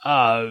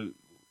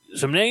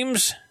 some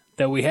names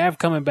that we have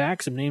coming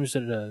back, some names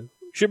that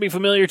should be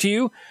familiar to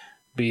you,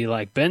 be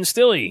like Ben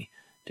Stille,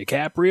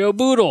 DiCaprio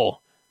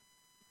Boodle,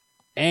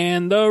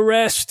 and the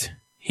rest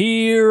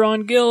here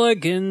on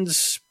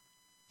Gilligan's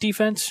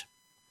defense.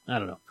 I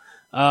don't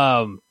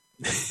know.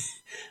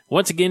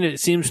 Once again, it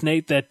seems,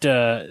 Nate, that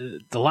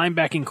the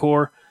linebacking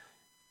core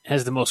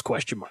has the most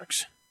question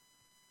marks.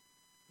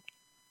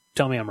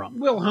 Tell me I'm wrong.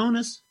 Will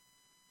Honas.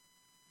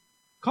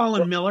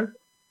 Colin Miller.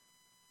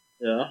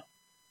 Yeah.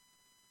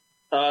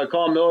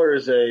 Colin Miller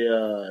is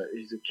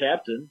he's a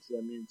captain, so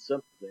that means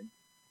something.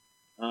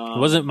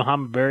 Wasn't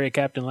Muhammad Berry a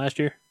captain last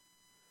year?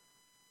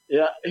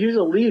 Yeah, he's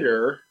a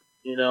leader.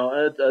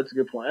 That's a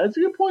good point. That's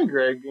a good point,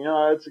 Greg. And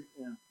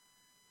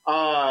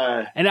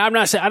I'm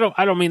not saying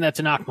I don't mean that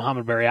to knock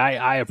Muhammad Berry.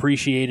 I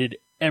appreciated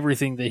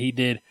everything that he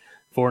did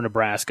for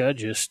Nebraska.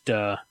 Just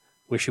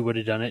wish he would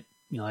have done it,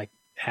 like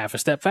half a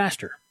step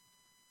faster.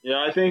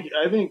 Yeah, I think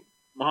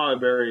Muhammad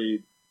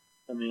Berry.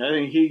 I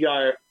think he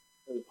got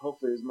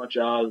hopefully as much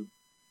out of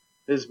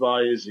his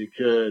body as he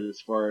could as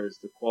far as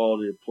the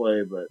quality of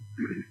play, but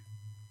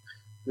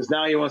because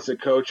now he wants to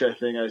coach. I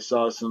think I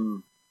saw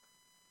some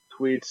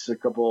tweets a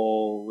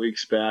couple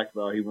weeks back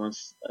about he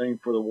wants, I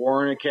think, for the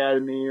Warren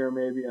Academy, or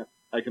maybe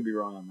I could be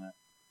wrong on that.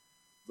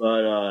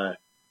 But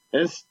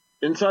it's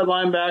inside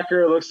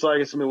linebacker. It looks like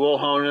it's gonna be Will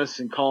Honas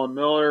and Colin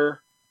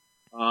Miller.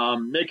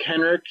 Nick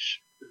Henrich,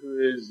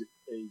 who is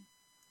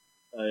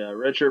a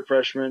redshirt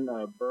freshman,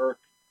 Burke.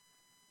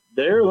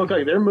 They look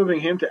like they're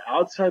moving him to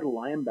outside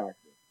linebacker,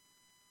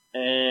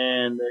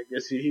 and I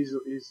guess he's a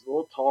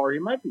little taller. He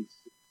might be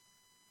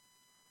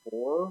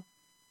 6'4",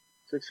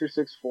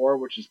 6'4",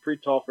 which is pretty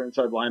tall for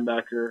inside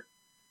linebacker.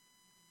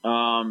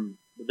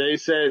 They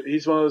said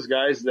he's one of those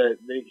guys that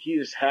he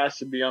just has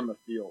to be on the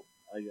field,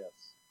 I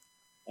guess.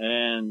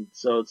 And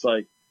so it's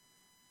like,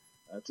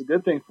 that's a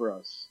good thing for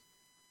us.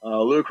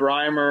 Luke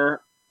Reimer,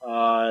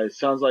 it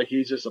sounds like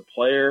he's just a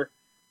player.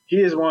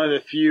 He is one of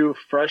the few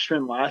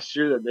freshmen last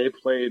year that they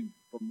played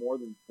for more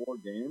than 4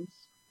 games.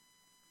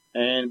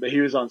 But he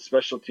was on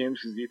special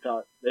teams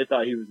because they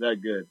thought he was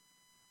that good.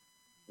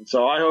 And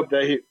so I hope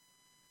that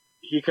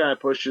he kind of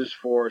pushes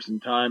for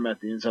some time at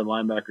the inside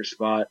linebacker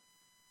spot.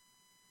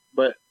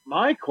 But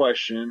my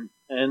question,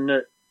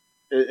 and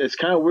it's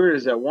kind of weird,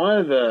 is that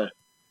one of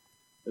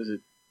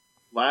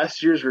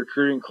last year's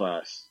recruiting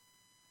class,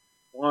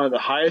 one of the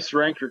highest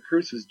ranked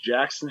recruits was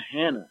Jackson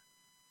Hanna.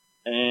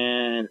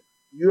 And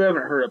you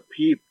haven't heard a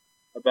peep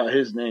about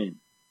his name.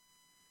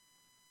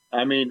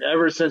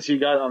 Ever since he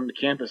got on the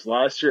campus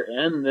last year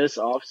and this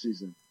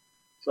offseason.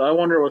 So I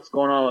wonder what's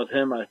going on with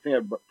him. I think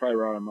I probably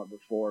brought him up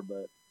before,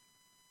 but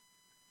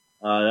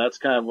that's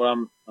kind of what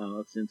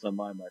that's the inside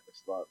linebacker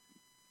spot.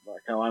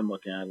 Like how I'm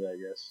looking at it, I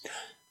guess.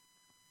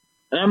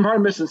 And I'm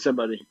probably missing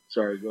somebody.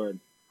 Sorry, go ahead.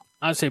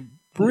 I'd say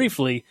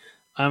briefly,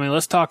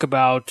 let's talk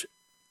about,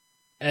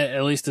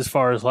 at least as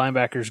far as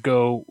linebackers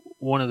go,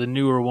 one of the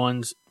newer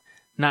ones,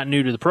 not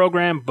new to the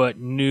program, but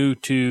new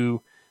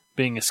to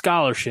being a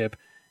scholarship,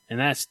 and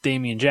that's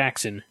Damian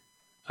Jackson,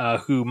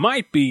 who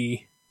might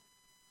be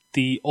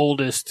the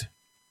oldest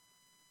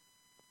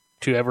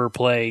to ever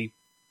play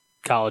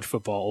college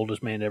football,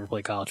 oldest man to ever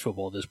play college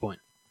football at this point.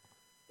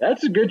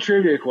 That's a good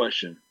trivia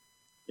question.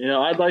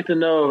 I'd like to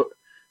know,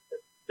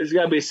 there's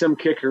got to be some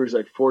kicker who's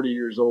like 40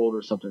 years old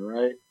or something,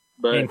 right?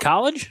 But in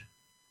college?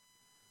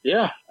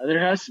 Yeah, there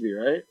has to be,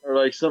 right? Or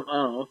like some, I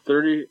don't know,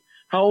 30.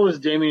 How old is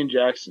Damian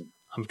Jackson?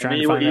 I'm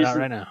trying to find that out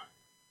right now.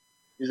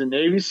 He's a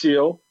Navy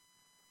SEAL.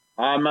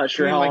 I'm not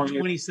sure how long. Like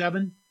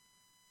 27?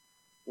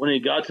 when he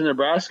got to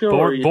Nebraska?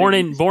 Born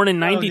in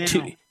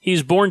 92. now. He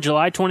was born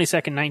July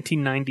 22nd,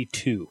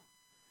 1992.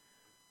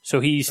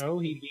 So he's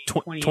he'd be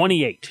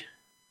 28.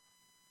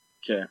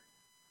 Okay.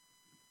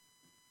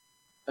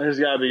 There's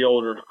got to be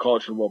older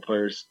college football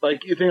players.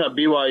 Like, you think of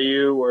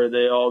BYU where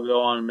they all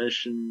go on a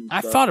mission.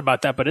 I thought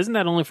about that, but isn't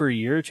that only for a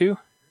year or two?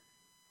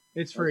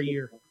 It's for a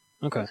year.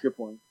 Okay. That's a good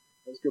point.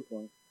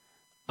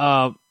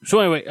 So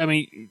anyway, I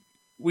mean,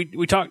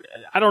 we talked.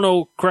 I don't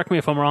know. Correct me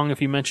if I'm wrong.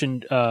 If you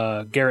mentioned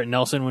Garrett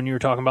Nelson when you were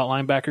talking about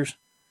linebackers.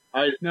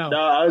 No.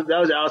 That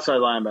was outside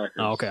linebackers.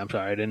 Oh, okay. I'm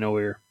sorry. I didn't know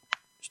we were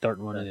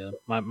starting one of the other.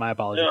 My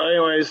apologies.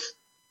 Anyways,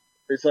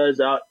 besides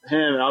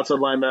him, outside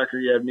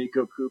linebacker, you have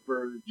Nico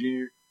Cooper,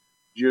 the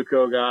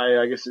JUCO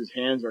guy. I guess his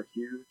hands are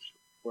huge,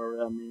 whatever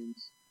that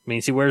means.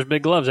 Means he wears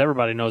big gloves.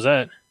 Everybody knows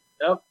that.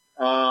 Yep.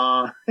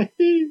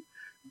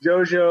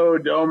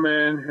 Jojo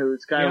Doman,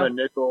 who's kind of a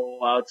nickel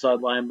outside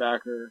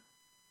linebacker.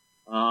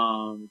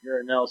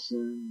 Garrett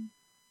Nelson.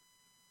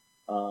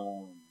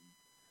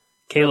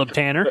 Caleb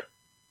Tanner.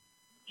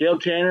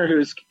 Caleb Tanner, who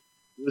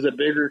was a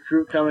big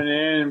recruit coming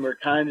in, and we're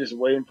kind of just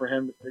waiting for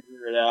him to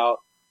figure it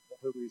out.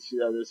 Hopefully we see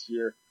that this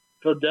year.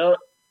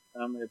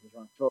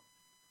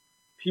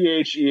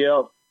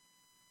 P-H-E-L.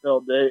 I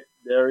don't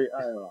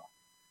know.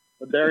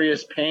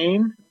 Darius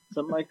Payne,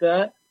 something like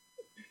that.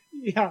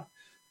 Yeah.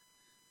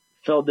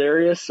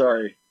 Feldarius,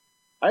 sorry.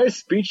 I had a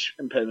speech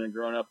impediment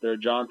growing up there,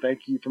 John.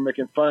 Thank you for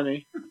making fun of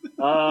me.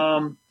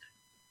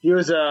 He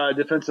was a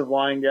defensive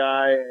line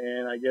guy,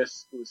 and I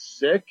guess was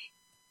sick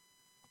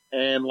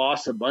and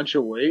lost a bunch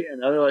of weight. And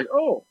now they're like,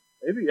 oh,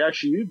 maybe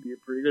actually you'd be a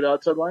pretty good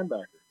outside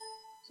linebacker.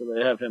 So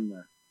they have him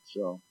there.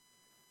 So.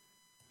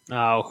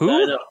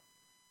 Who?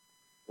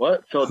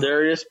 What?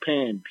 Feldarius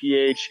Payne.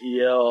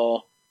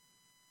 P-H-E-L-D,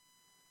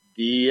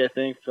 I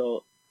think.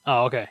 Oh,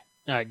 okay.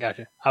 All right,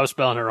 gotcha. I was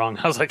spelling it wrong.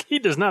 I was like, he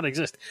does not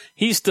exist.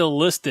 He's still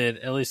listed,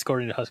 at least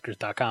according to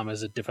Huskers.com,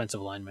 as a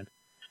defensive lineman.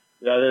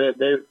 Yeah,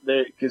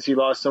 because he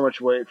lost so much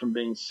weight from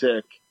being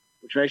sick,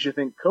 which makes you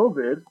think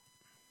COVID.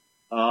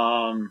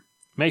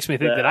 Makes me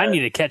think that I need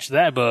to catch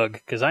that bug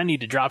because I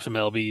need to drop some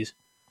LBs.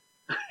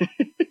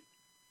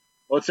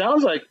 Well, it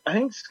sounds like, I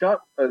think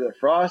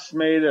Frost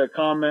made a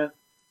comment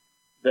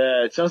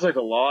that it sounds like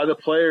a lot of the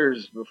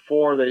players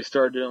before they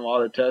started doing a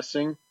lot of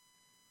testing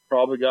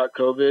probably got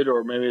COVID,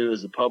 or maybe it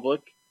was the public.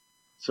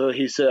 So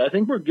he said, I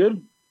think we're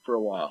good for a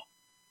while.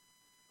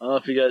 I don't know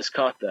if you guys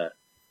caught that.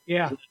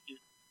 Yeah.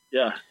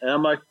 Yeah. And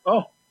I'm like,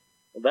 oh,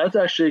 well, that's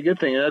actually a good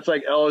thing. And that's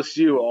like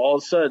LSU. All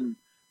of a sudden,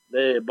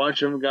 a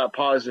bunch of them got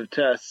positive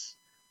tests.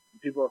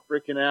 People are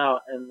freaking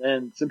out. And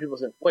then some people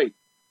said, wait,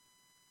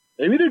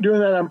 maybe they're doing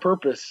that on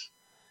purpose.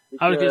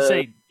 I was going to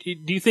say,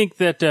 do you think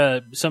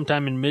that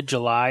sometime in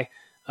mid-July,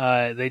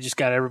 they just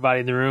got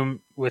everybody in the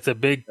room with a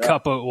big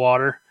cup of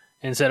water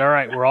and said, all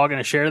right, we're all going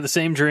to share the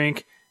same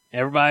drink.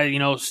 Everybody,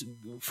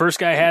 first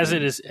guy has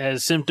it,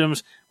 has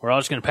symptoms. We're all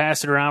just going to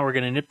pass it around. We're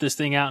going to nip this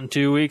thing out in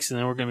 2 weeks, and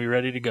then we're going to be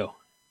ready to go.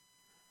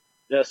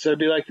 Yeah, so it'd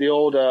be like the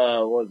old,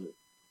 what was it?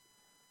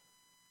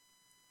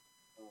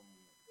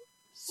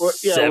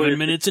 7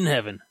 minutes in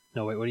heaven.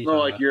 No, wait, what are you talking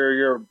like about?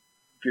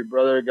 your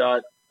brother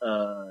got,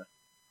 when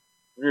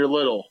you're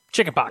little.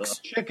 Chicken pox.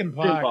 Chicken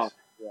pox.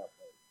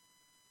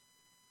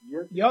 Yeah.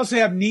 You also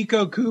have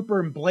Nico Cooper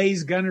and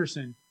Blaze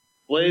Gunnerson.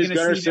 Blaze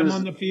Gunnerson see them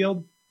on the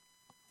field.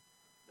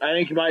 I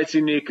think you might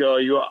see Nico.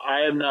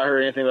 I have not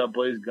heard anything about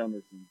Blaze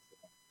Gunnerson.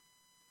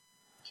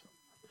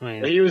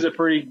 But he was a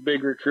pretty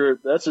big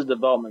recruit. That's a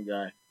development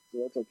guy, so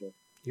that's okay.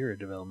 You're a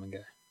development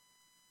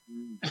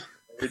guy.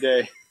 Every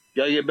day.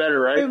 Gotta get better,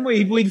 right? And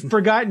we've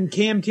forgotten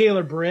Cam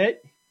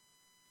Taylor-Britt.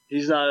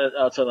 He's not an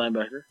outside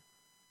linebacker.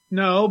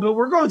 No, but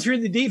we're going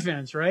through the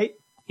defense, right?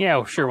 Yeah,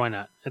 well, sure, why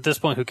not? At this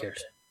point, who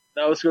cares?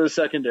 Now let's go to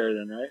secondary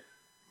then, right?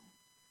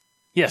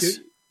 Yes.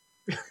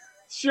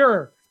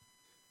 Sure.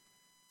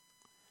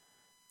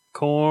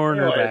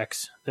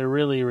 Cornerbacks. They're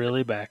really,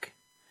 really back.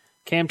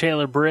 Cam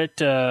Taylor-Britt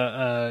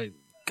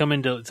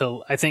coming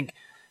to I think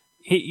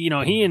he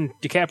and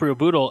DiCaprio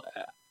Bootle,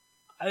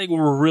 I think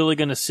we're really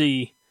going to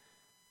see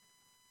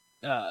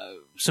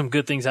some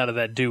good things out of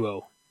that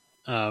duo.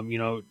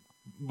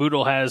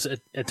 Bootle has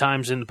at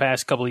times in the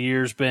past couple of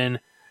years been,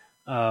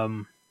 I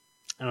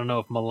don't know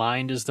if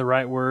maligned is the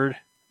right word,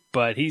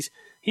 but he's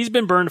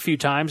been burned a few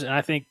times, and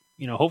I think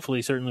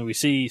hopefully, certainly we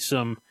see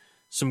some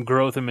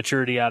growth and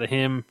maturity out of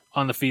him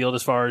on the field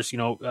as far as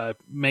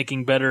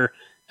making better,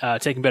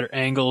 taking better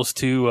angles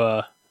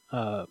to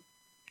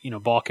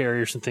ball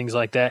carriers and things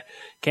like that.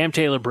 Cam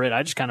Taylor-Britt,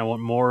 I just kind of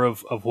want more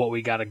of what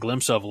we got a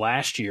glimpse of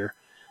last year.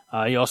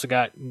 You also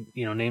got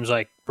names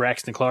like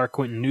Braxton Clark,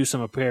 Quentin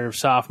Newsome, a pair of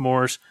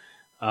sophomores,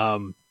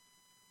 and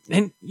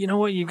you know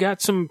what? You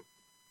got some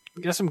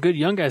good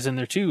young guys in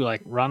there too,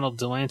 like Ronald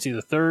Delancey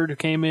III, who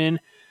came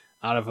in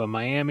out of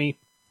Miami.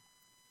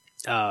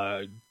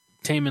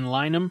 Taman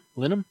Linum,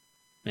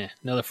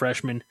 another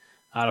freshman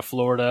out of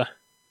Florida.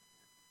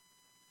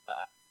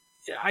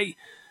 I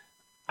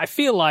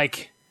feel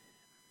like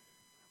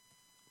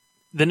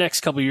the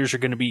next couple of years are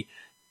going to be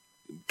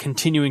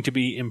continuing to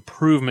be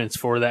improvements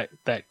for that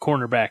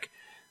cornerback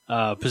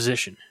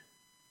position.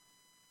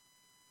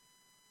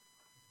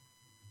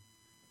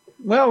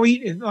 Well,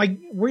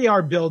 we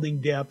are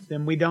building depth,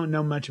 and we don't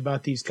know much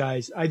about these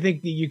guys. I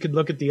think that you could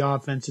look at the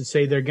offense and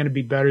say they're going to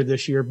be better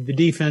this year. The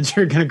defense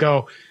are going to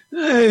go,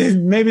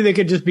 maybe they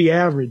could just be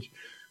average.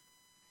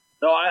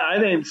 No, I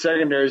think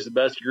secondary is the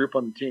best group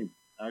on the team,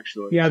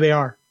 actually. Yeah, they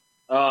are.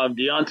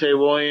 Deontay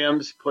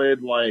Williams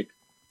played like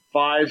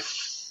 5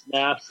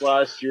 snaps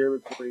last year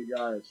before he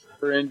got his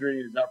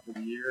injury. He's out for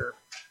the year.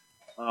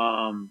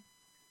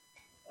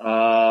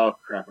 Oh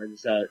crap! I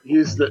just had.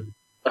 He's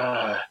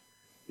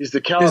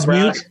the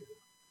Calabrese.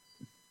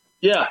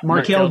 Yeah,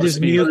 Markel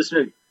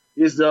Dismuke.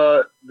 He's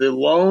the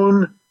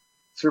lone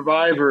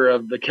survivor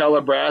of the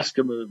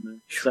Calabrese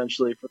movement,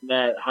 essentially from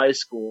that high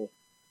school,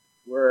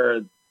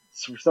 where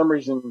for some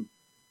reason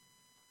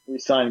we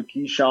signed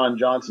Keyshawn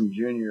Johnson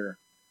Jr.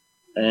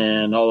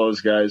 and all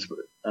those guys,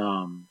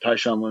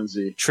 Tyshawn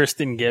Lindsey,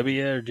 Tristan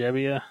Gebbia.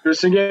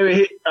 Tristan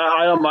Gebbia.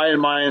 I don't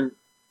mind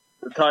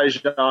the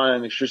Tyshawn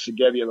and the Tristan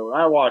Gebbia, but when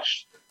I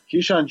watched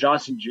Keyshawn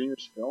Johnson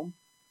Jr.'s film,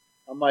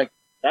 I'm like,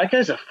 that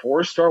guy's a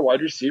 4-star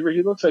wide receiver.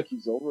 He looks like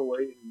he's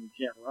overweight and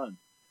he can't run.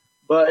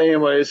 But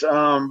anyways,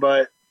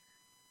 but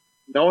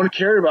no one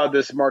cared about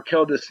this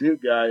Markel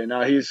Dismuke guy, and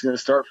now he's going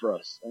to start for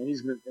us. And he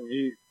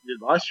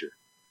did last year.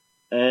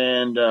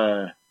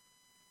 And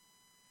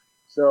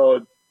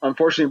so,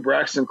 unfortunately,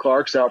 Braxton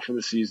Clark's out for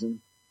the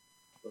season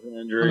with an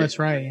injury. Oh, that's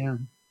right, yeah.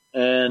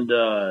 And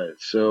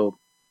so,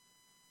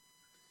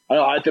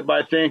 I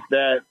think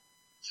that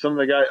some of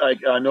the guys,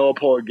 like Noah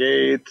Pola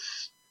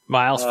Gates,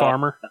 Miles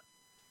Farmer.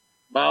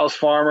 Miles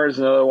Farmer is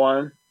another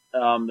one.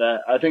 That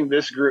I think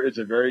this group is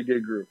a very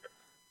good group.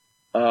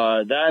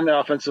 That and the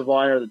offensive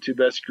line are the 2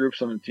 best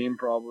groups on the team,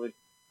 probably.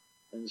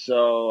 And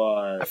so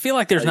I feel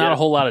like there's not a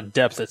whole lot of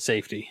depth at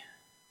safety.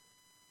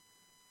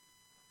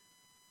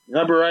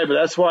 You're right, but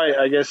that's why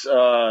I guess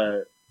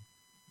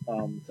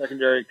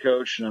secondary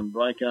coach, and I'm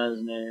blanking on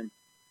his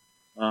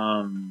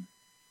name,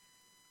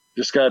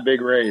 just got a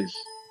big raise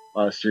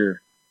last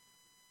year.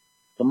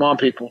 Come on,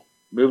 people,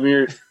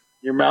 moving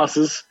your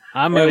mouses.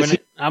 I'm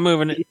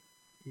moving it.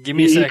 Give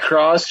me a second. He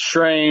cross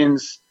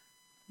trains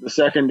the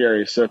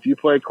secondary. So if you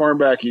play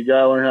cornerback, you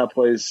got to learn how to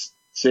play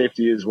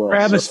safety as well.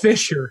 Travis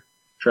Fisher.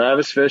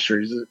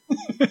 He's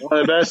one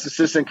of the best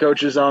assistant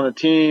coaches on the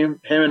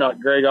team. Him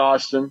and Greg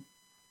Austin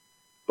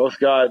both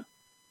got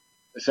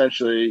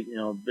essentially,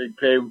 big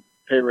pay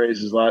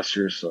raises last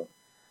year. So,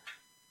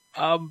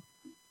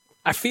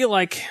 I feel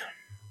like,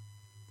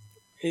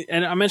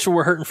 and I mentioned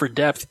we're hurting for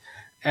depth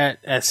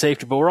at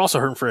safety, but we're also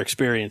hurting for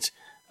experience.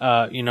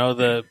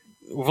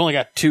 We've only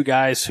got 2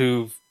 guys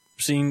who've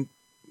seen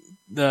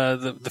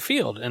the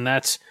field, and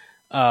that's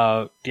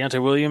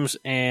Deontay Williams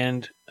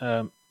and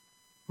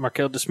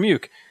Markel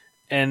Dismuke.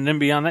 And then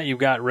beyond that, you've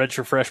got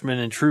redshirt freshmen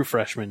and true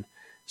freshmen.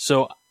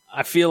 So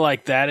I feel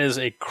like that is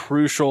a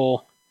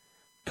crucial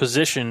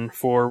position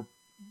for,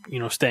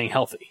 staying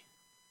healthy.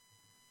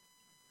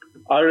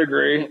 I would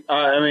agree.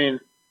 I mean,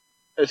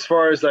 as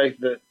far as like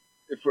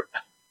if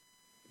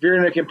you're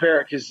going to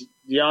compare it, because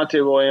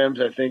Deontay Williams,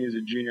 I think, is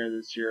a junior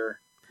this year.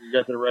 He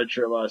got the red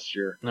shirt last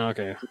year.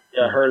 Okay.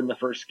 Yeah, hurt in the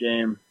first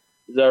game.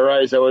 Is that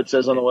right? Is that what it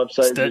says on the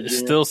website?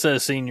 Still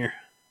says senior.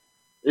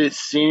 It's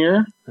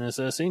senior? It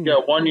says senior. Yeah,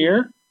 1 year?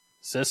 It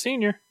says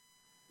senior.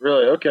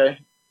 Really? Okay.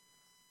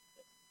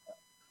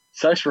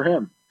 Sucks for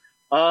him.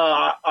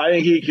 I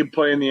think he could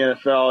play in the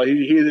NFL.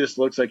 He just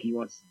looks like he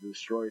wants to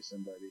destroy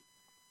somebody.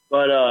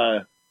 But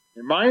it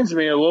reminds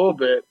me a little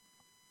bit,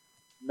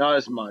 not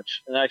as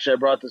much. And actually, I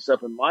brought this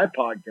up in my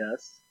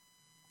podcast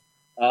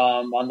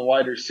on the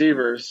wide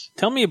receivers.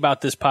 Tell me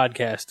about this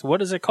podcast.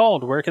 What is it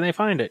called? Where can they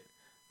find it?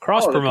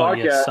 Cross-promote,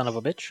 you son of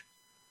a bitch.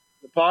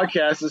 The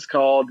podcast is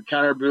called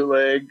Counter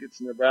Bootleg.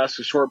 It's a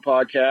Nebraska short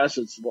podcast.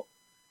 It's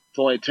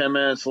only 10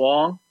 minutes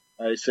long.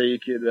 I say you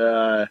could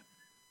what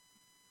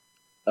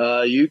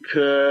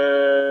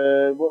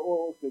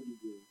could you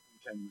do in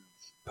 10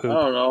 minutes? Poop. I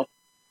don't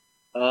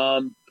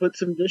know. Put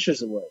some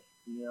dishes away,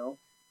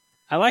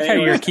 I like how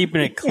you're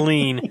keeping it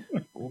clean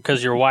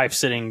because your wife's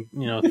sitting,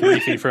 3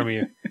 feet from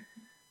you.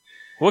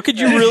 What could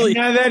you really?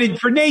 Now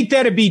for Nate,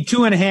 that'd be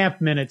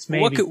 2.5 minutes,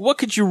 maybe. What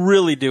could you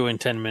really do in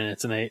 10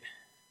 minutes, Nate?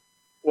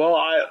 Well,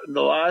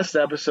 the last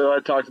episode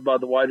I talked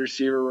about the wide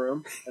receiver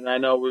room, and I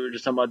know we were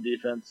just talking about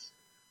defense.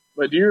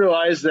 But do you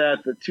realize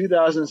that the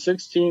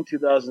 2016,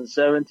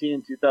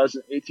 2017,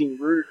 2018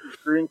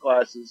 recruiting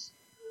classes,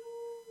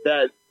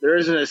 that there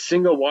isn't a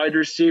single wide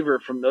receiver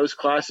from those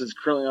classes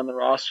currently on the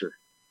roster?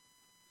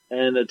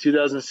 And the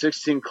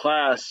 2016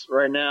 class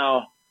right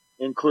now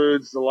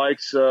includes the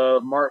likes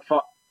of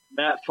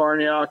Matt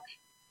Farniok,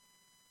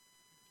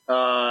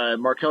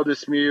 Markel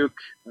Dismuke,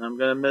 and I'm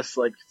going to miss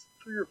like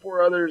 3 or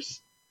 4 others,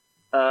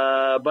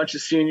 a bunch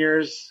of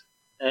seniors,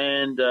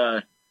 and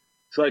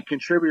so like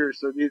contributors.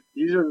 So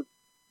these are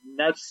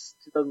that's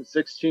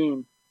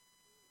 2016,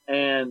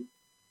 and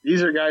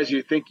these are guys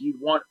you think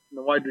you'd want in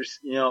the wide,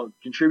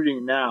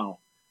 contributing now.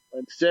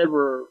 Instead,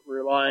 we're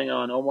relying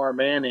on Omar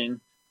Manning,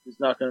 who's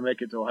not going to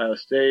make it to Ohio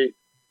State,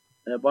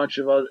 and a bunch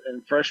of other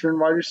and freshman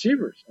wide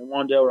receivers, and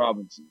Wan'Dale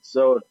Robinson.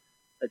 So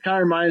it kind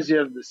of reminds you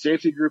of the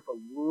safety group a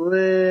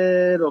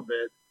little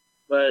bit,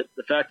 But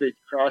the fact that they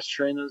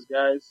cross-train those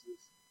guys,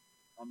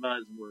 I'm not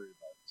as worried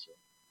about it. So.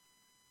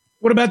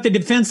 What about the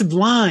defensive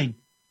line?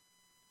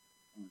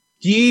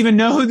 Do you even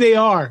know who they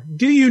are?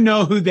 Do you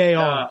know who they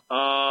are?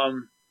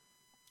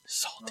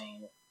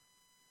 Salty.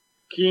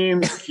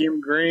 Keem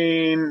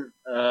Green.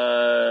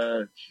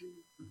 You're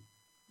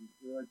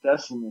like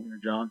testing me here,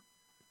 John.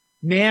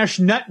 Nash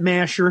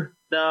Nutmasher.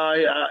 No,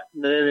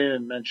 they didn't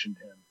even mention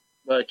him.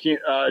 But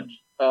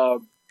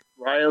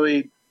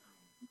Riley,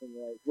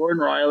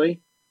 Jordan Riley,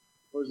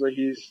 supposedly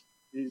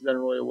he's done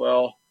really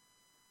well,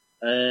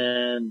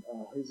 and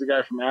he's the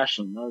guy from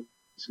Ashland.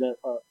 He's gonna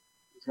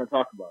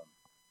talk about him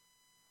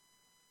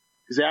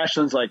because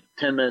Ashland's like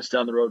 10 minutes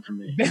down the road from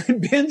me.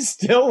 Ben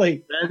Stille.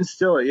 Ben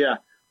Stille, yeah.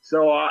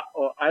 So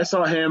I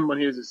saw him when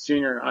he was a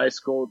senior in high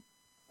school.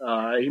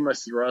 He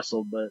must have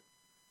wrestled, but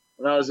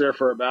when I was there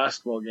for a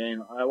basketball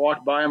game, I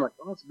walked by him like,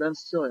 oh, it's Ben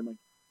Stille. I'm like,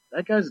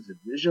 that guy's a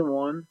Division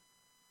I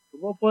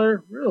football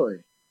player?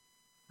 Really?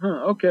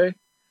 Huh, okay.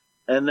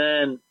 And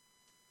then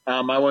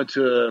I went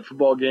to a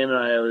football game, and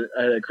I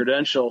had a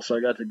credential, so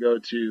I got to go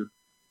to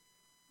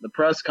the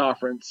press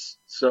conference.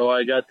 So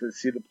I got to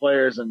see the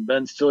players, and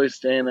Ben Stille's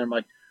standing there. I'm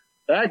like,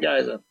 that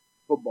guy's a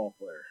football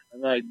player.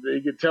 And like,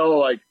 you could tell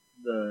like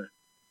the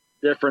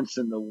difference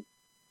in the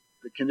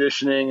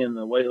conditioning and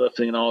the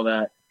weightlifting and all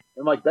that.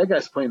 I'm like, that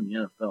guy's playing in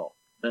the NFL,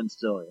 Ben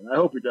Stille, and I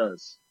hope he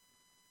does.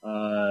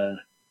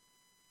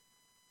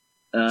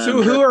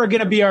 So who are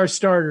going to be our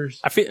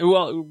starters?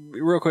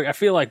 Real quick, I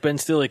feel like Ben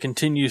Stille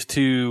continues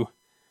to,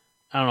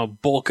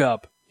 bulk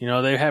up.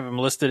 They have him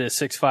listed at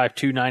 6'5",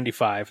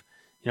 295.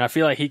 I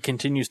feel like he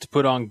continues to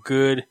put on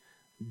good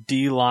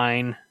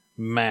D-line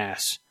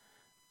mass.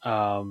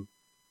 And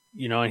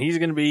he's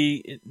going to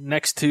be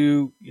next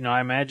to,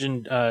 I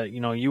imagine,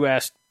 you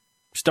asked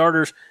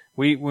starters.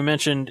 We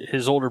mentioned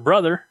his older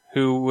brother,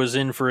 who was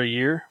in for a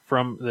year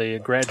from the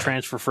grad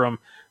transfer from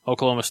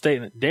Oklahoma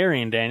State,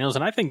 Darian Daniels,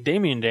 and I think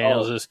Damian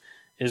Daniels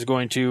is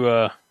going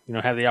to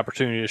have the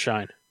opportunity to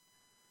shine.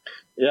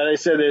 Yeah, they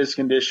said his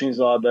conditioning is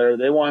a lot better.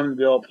 They want him to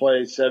be able to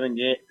play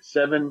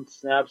 7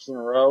 snaps in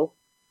a row,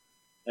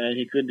 and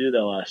he couldn't do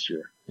that last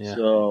year. Yeah.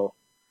 So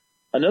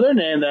another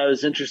name that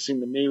was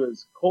interesting to me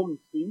was Colton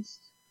Feast.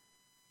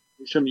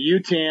 He's from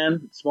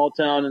Utan, small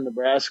town in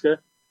Nebraska.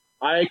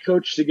 I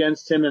coached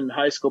against him in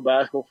high school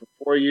basketball for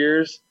 4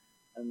 years,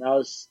 and I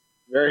was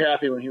very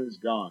happy when he was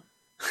gone.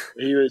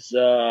 He was,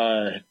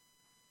 I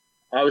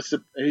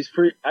thought he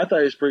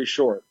was pretty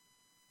short,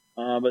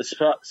 but it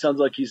sounds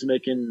like he's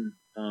making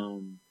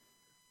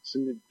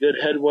some good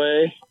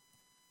headway.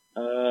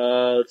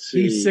 Let's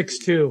see. He's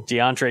 6'2".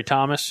 DeAndre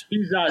Thomas.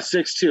 He's not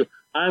 6'2".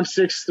 I'm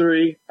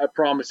 6'3". I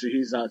promise you,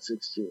 he's not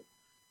 6'2".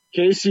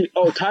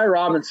 Ty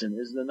Robinson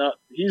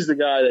he's the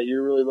guy that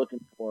you're really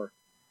looking for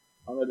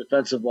on the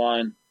defensive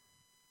line,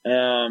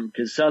 because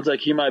it sounds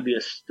like he might be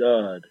a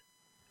stud.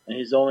 And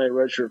he's only a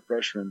redshirt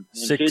freshman.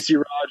 And Casey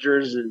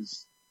Rogers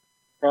is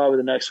probably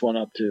the next one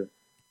up, too.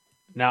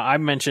 Now, I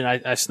mentioned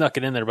I snuck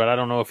it in there, but I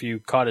don't know if you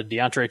caught it.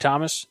 DeAndre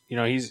Thomas,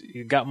 he's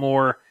got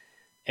more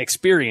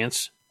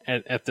experience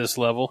at this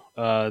level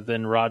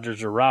than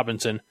Rogers or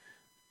Robinson.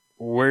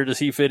 Where does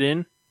he fit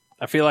in?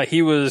 I feel like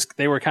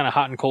they were kind of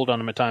hot and cold on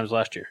him at times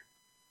last year.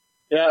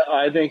 Yeah,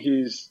 I think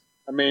we're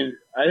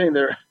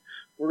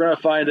going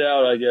to find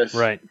out, I guess.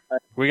 Right.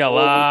 We got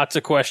lots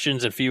of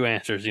questions and few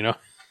answers,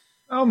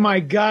 Oh, my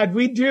God,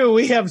 we do.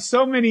 We have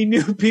so many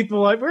new people.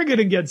 We're going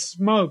to get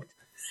smoked.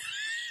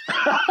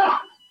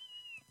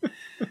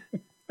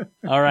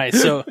 All right,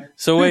 so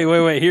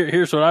wait.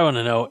 Here's what I want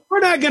to know. We're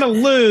not going to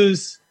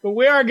lose, but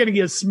we are going to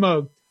get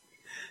smoked.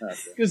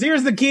 Because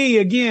here's the key,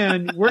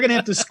 again, we're going to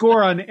have to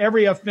score on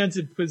every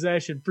offensive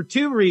possession for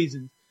 2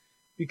 reasons.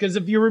 Because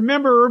if you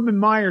remember, Urban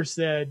Meyer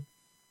said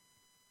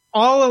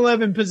all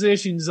 11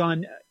 positions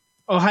on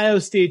Ohio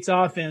State's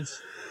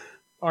offense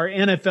are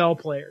NFL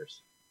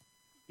players.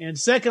 And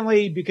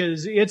secondly,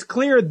 because it's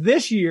clear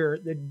this year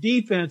that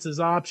defense is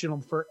optional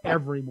for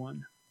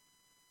everyone,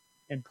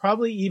 and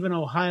probably even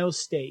Ohio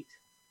State.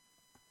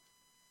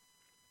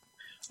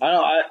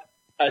 I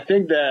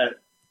think that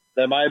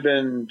might have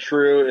been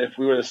true if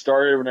we would have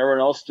started when everyone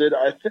else did.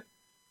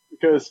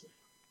 Because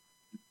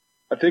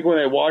I think when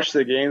they watched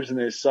the games and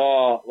they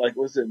saw,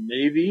 was it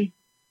Navy,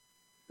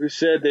 who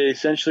said they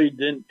essentially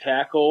didn't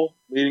tackle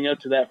leading up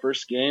to that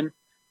first game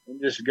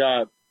and just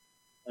got,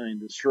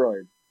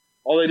 destroyed.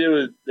 All they did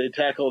was they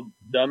tackled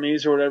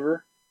dummies or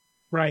whatever.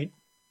 Right.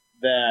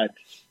 That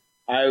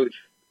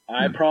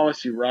I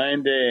promise you,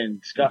 Ryan Day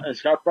and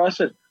Scott Frost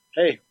said,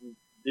 hey,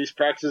 these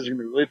practices are going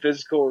to be really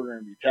physical. We're going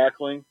to be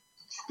tackling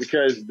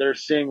because they're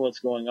seeing what's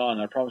going on.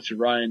 I promise you,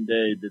 Ryan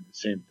Day did the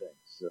same thing.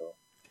 So,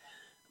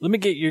 let me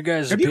get your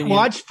guys' opinion. Have you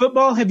watched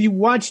football? Have you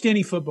watched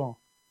any football?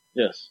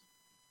 Yes.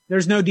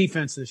 There's no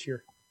defense this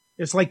year.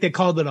 It's like they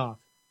called it off.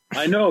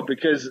 I know,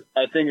 because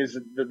I think is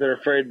that they're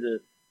afraid to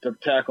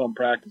tackle in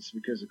practice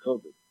because of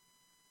COVID.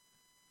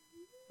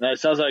 Now, it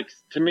sounds like,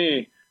 to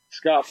me,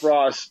 Scott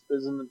Frost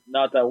isn't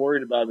not that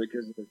worried about it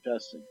because of their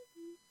testing.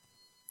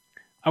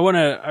 I want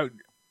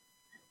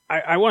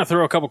to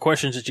throw a couple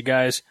questions at you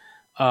guys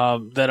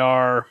that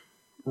are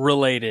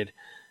related.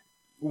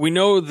 We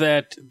know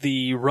that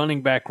the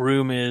running back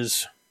room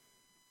is,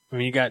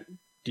 you got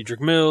Dedrick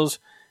Mills,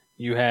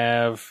 you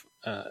have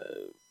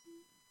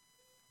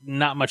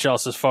not much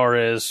else as far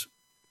as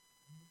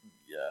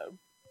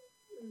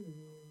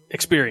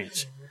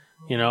experience.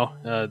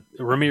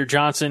 Ramir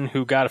Johnson,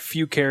 who got a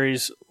few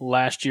carries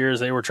last year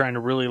as they were trying to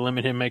really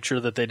limit him, make sure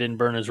that they didn't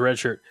burn his red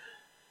shirt.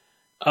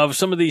 Of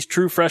some of these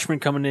true freshmen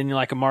coming in,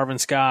 like a Marvin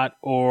Scott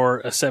or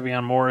a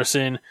Sevion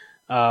Morrison,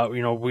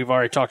 we've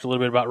already talked a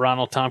little bit about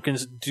Ronald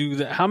Tompkins.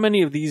 How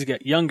many of these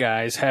young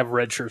guys have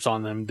red shirts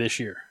on them this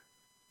year?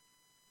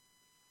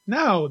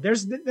 No,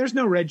 there's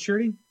no red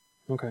shirting.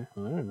 Okay, I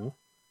don't know.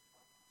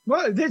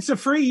 Well, it's a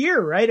free year,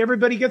 right?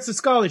 Everybody gets a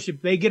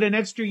scholarship. They get an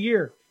extra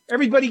year.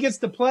 Everybody gets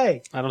to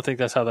play. I don't think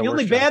that's how that works. The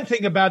only bad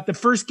thing about the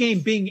first game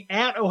being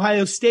at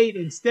Ohio State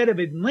instead of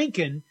in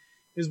Lincoln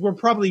is we're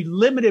probably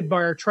limited by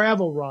our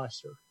travel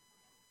roster.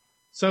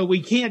 So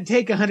we can't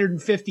take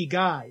 150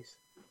 guys.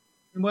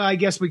 Well, I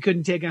guess we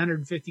couldn't take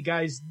 150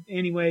 guys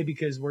anyway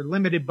because we're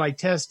limited by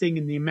testing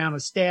and the amount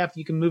of staff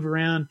you can move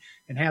around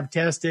and have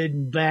tested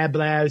and blah,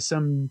 blah,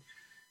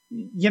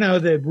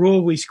 the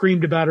rule we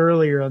screamed about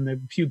earlier on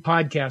the few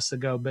podcasts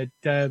ago. But,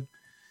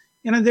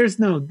 there's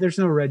no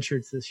red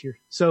shirts this year.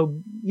 So,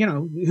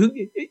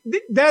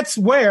 that's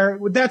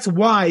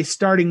why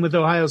starting with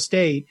Ohio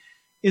State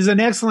is an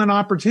excellent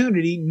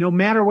opportunity no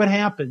matter what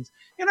happens.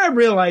 And I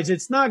realize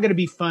it's not going to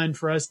be fun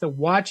for us to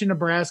watch a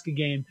Nebraska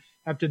game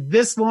after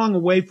this long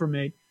away from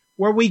it,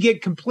 where we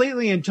get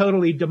completely and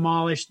totally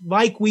demolished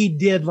like we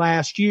did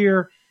last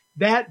year.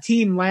 That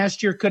team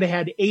last year could have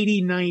had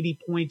 80, 90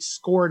 points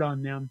scored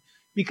on them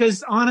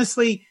because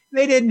honestly,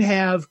 they didn't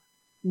have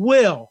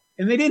will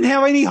and they didn't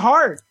have any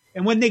heart.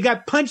 And when they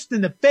got punched in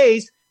the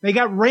face, they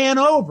got ran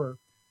over.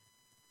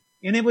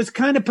 And it was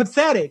kind of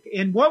pathetic.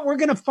 And what we're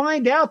going to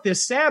find out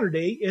this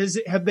Saturday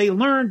is, have they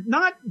learned,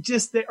 not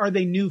just that are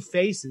they new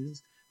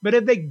faces, but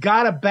have they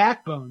got a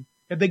backbone?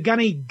 Have they got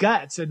any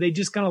guts? Are they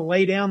just going to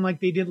lay down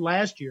like they did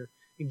last year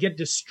and get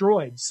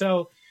destroyed?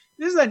 So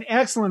this is an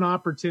excellent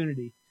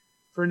opportunity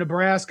for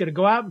Nebraska to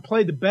go out and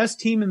play the best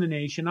team in the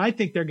nation. I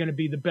think they're going to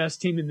be the best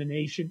team in the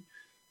nation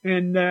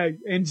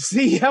and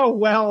see how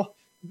well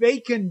they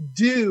can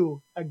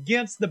do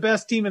against the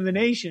best team in the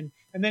nation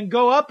and then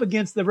go up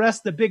against the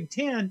rest of the Big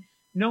Ten,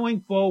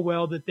 knowing full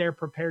well that they're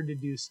prepared to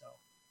do so.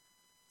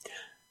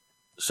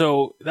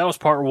 So that was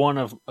part one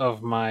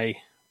of my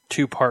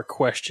two-part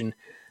question.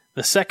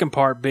 The second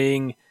part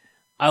being,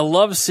 I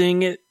love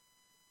seeing it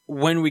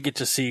when we get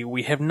to see.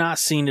 We have not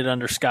seen it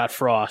under Scott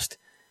Frost,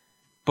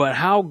 but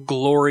how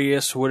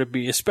glorious would it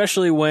be,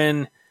 especially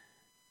when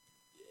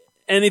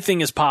anything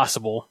is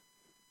possible,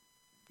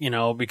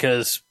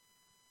 because,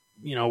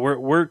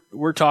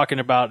 we're talking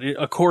about,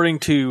 according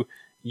to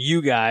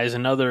you guys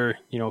and other,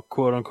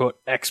 quote unquote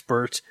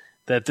experts,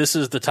 that this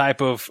is the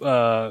type of,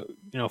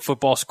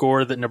 football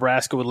score that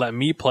Nebraska would let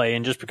me play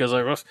in just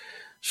because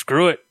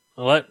screw it.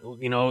 Let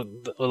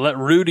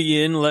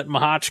Rudy in, let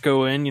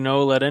Mahachko in,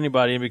 let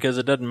anybody in because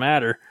it doesn't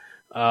matter.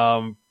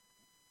 I'd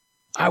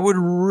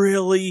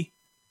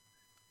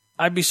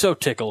be so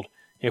tickled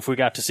if we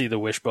got to see the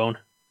wishbone.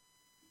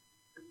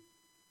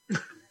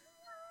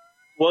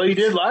 Well, you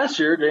did last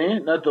year,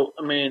 didn't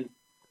you?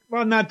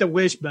 Well, not the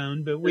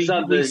wishbone, but we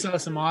saw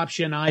some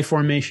option I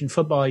formation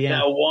football. Yeah,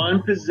 that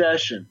one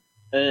possession,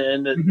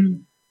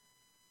 and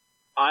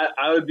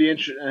I would be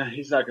interested.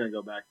 He's not going to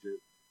go back to it.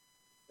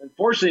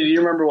 Unfortunately, do you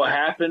remember what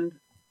happened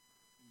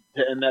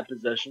in that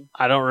possession?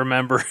 I don't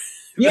remember.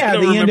 Yeah,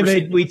 the end of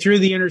it, we threw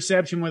the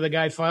interception where the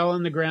guy fell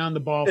on the ground, the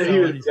ball fell. He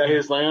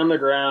was laying on the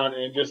ground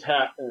and it just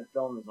happened. It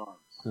fell in his arms.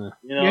 Huh.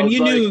 And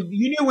you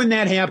knew when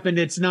that happened,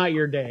 it's not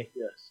your day.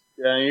 Yes.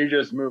 Yeah, and you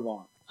just move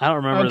on. I don't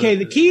remember. Okay,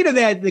 the key to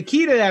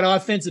that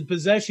offensive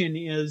possession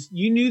is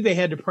you knew they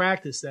had to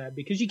practice that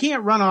because you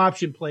can't run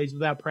option plays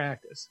without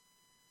practice.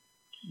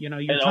 Your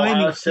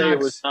timing State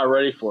was not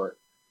ready for it.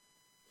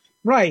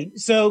 Right.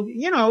 So,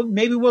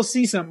 maybe we'll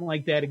see something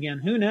like that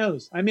again. Who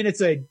knows?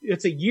 It's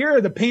a year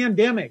of the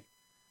pandemic.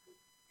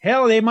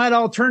 Hell, they might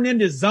all turn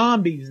into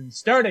zombies and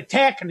start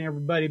attacking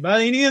everybody by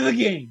the end of the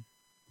game.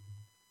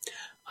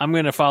 I'm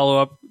going to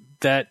follow up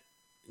that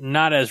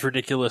not as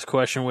ridiculous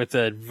question with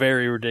a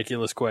very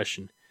ridiculous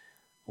question.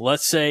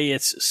 Let's say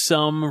it's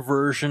some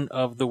version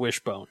of the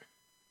wishbone.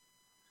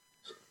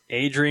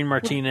 Adrian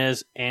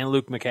Martinez and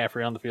Luke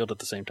McCaffrey on the field at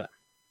the same time.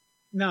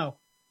 No.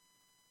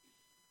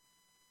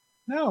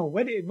 No.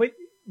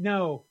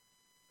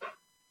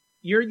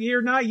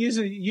 You're not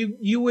using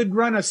you would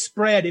run a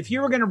spread. If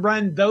you were going to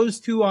run those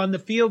two on the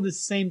field at the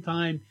same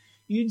time,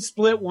 you'd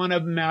split one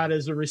of them out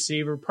as a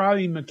receiver,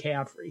 probably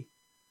McCaffrey.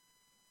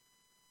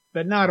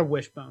 But not a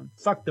wishbone.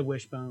 Fuck the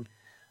wishbone.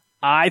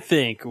 I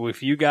think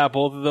if you got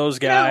both of those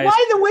guys. Yeah,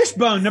 why the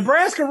wishbone?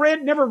 Nebraska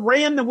never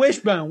ran the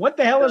wishbone. What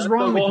the hell is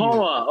wrong with you?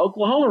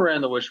 Oklahoma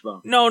ran the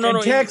wishbone.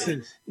 No.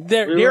 Texas.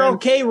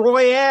 Daryl K.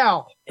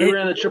 Royale. They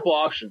ran the triple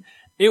option.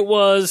 It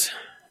was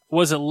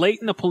it late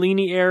in the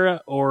Pelini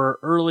era or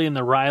early in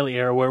the Riley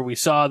era where we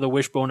saw the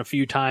wishbone a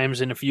few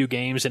times in a few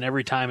games and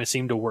every time it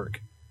seemed to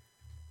work?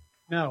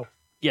 No.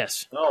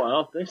 Yes. No, I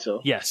don't think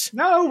so. Yes.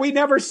 No, we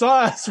never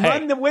saw us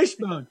run the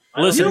wishbone.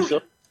 I don't think Listen.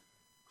 so.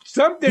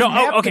 Something No,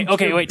 happened to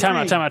okay, your wait, time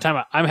brain.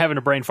 out. I'm having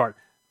a brain fart.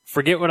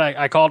 Forget what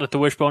I called it, the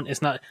wishbone.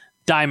 It's not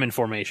diamond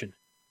formation.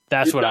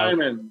 That's what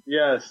Diamond.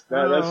 Yes,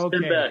 that's Tim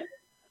okay. Beck.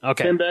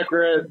 Okay. Tim Beck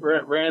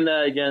ran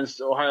that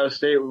against Ohio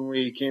State when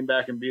we came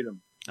back and beat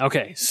them.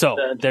 Okay, so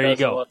there you That's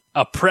go.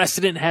 A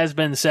precedent has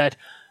been set.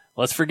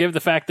 Let's forgive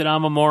the fact that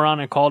I'm a moron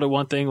and called it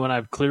one thing when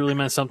I've clearly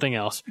meant something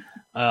else.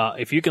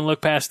 If you can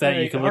look past that,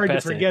 Hey, you can look hard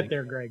past to forget anything.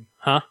 there, Greg.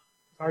 Huh?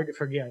 Hard to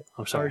forget.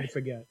 I'm sorry. Hard to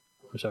forget.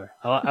 I'm sorry.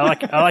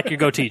 I like your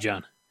goatee,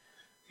 John.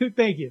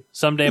 Thank you.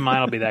 Someday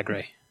mine will be that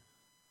gray.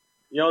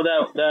 You know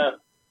that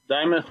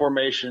diamond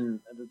formation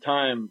at the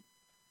time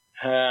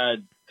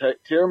had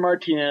Taylor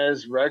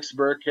Martinez, Rex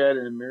Burkhead,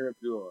 and Amir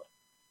Abdullah.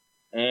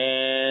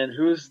 And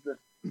who's the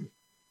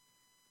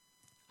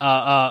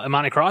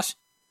Imani Cross?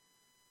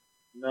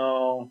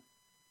 no?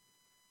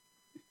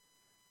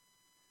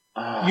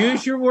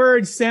 Use your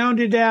words. Sound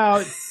it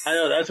out. I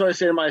know that's what I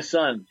say to my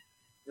son.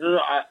 No,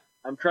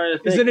 I'm trying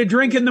to think. Is it a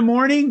drink in the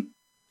morning?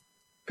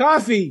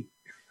 Coffee.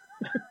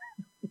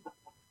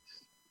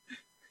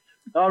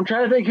 No, I'm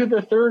trying to think who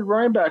the third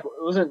running back was.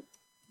 It wasn't.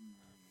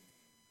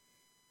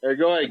 There,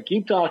 go ahead.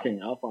 Keep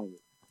talking. I'll find it.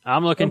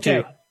 I'm looking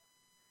Okay. too.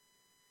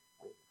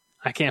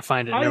 I can't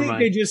find it. I Never think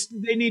mind.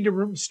 they need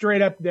to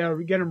straight up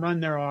get them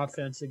run their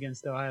offense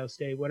against Ohio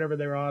State, whatever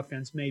their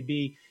offense may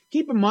be.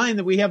 Keep in mind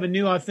that we have a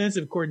new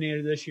offensive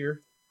coordinator this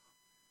year.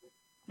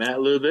 Matt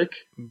Lubick.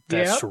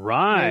 That's Yep.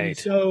 right. And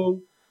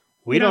so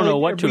We don't know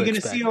what to Are we going to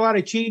expect. see a lot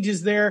of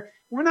changes there?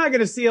 We're not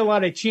going to see a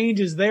lot of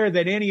changes there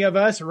that any of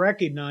us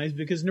recognize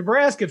because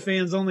Nebraska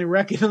fans only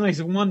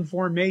recognize one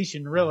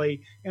formation,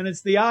 really, and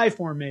it's the I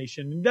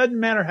formation. It doesn't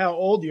matter how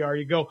old you are.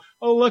 You go,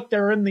 oh, look,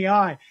 they're in the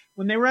I.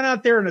 When they run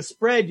out there in a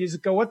spread, you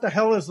just go, what the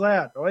hell is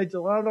that? I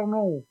don't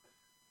know.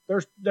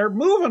 They're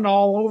moving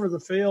all over the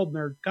field, and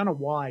they're kind of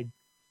wide.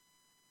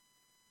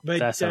 But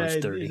That sounds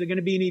dirty. is it going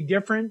to be any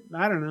different?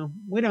 I don't know.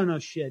 We don't know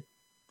shit.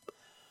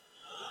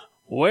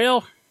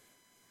 Well,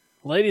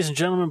 ladies and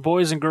gentlemen,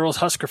 boys and girls,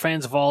 Husker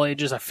fans of all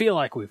ages, I feel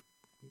like we've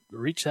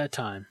reached that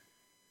time.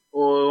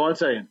 Well, 1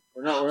 second.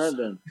 We're not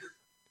done.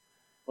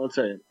 1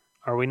 second.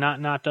 Are we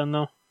not done,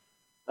 though?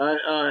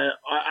 I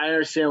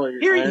understand what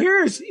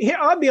you're saying. Here,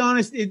 I'll be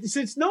honest.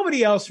 Since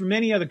nobody else from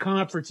any other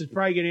conference is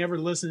probably going to ever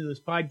listen to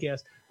this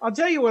podcast, I'll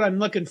tell you what I'm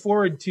looking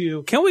forward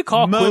to. Can we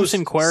call most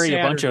Clemson Query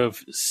a bunch Saturday.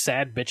 of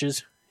sad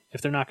bitches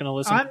if they're not going to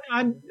listen?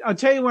 I'll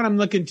tell you what I'm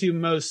looking to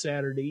most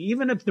Saturday.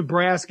 Even if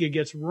Nebraska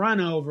gets run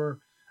over,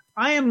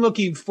 I am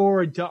looking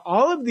forward to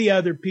all of the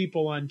other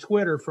people on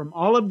Twitter from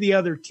all of the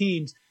other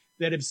teams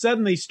that have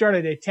suddenly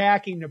started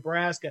attacking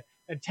Nebraska,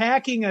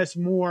 attacking us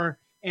more,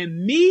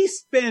 and me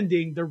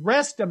spending the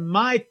rest of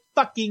my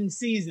fucking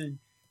season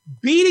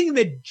beating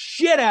the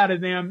shit out of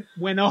them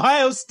when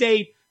Ohio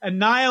State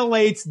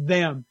annihilates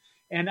them,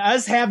 and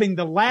us having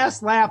the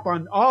last lap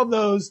on all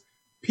those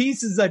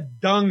pieces of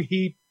dung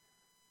heap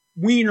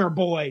wiener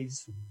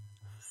boys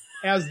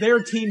as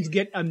their teams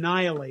get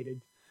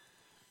annihilated.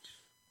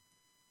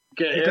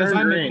 Okay, Because Aaron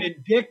I'm Green. a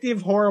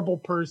vindictive, horrible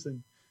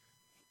person.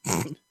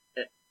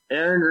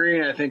 Aaron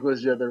Green, I think,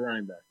 was the other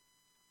running back.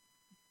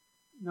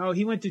 No,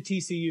 he went to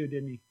TCU,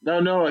 didn't he?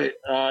 No.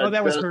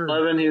 that was Hurd.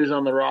 11, he was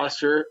on the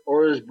roster,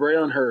 or it was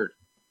Braylon Hurd.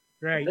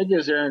 Right. I think it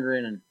was Aaron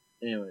Green.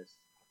 Anyways.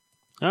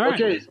 All right.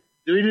 Okay,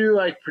 do we do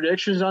like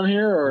predictions on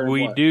here, or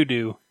We what?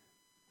 do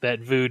that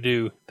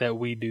voodoo that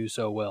we do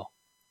so well.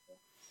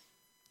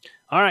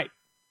 All right.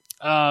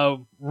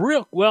 Tell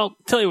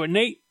you what,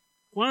 Nate,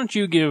 why don't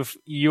you give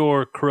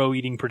your crow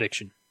eating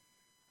prediction?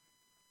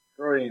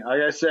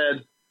 Like I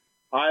said,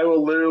 I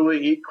will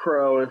literally eat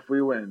crow if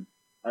we win.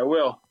 I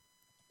will.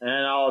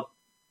 And I'll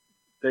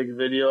take a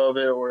video of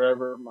it or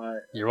whatever.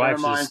 Your friend of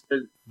wife's mine just said,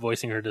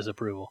 voicing her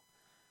disapproval.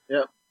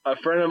 yep, a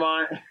friend of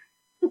mine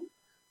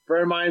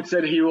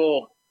said he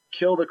will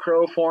kill the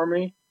crow for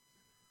me.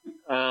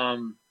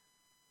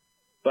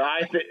 But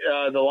I think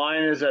the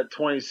line is at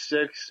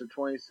 26 or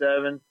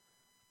 27.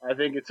 I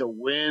think it's a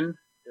win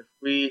if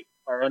we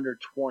are under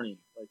 20.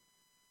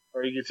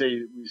 Or you could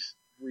say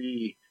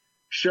we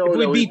show If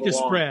we that beat the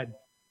belong. spread.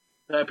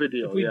 Type of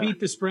deal. If we yeah. beat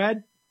the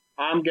spread,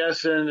 I'm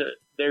guessing that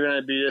they're going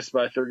to beat us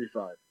by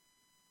 35.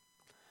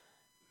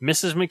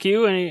 Mrs.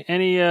 McHugh,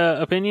 any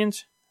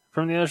opinions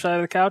from the other side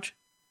of the couch?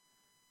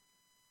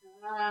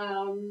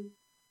 I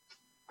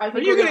are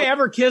think you we're going to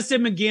ever kiss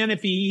him again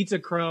if he eats a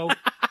crow?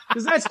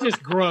 Because that's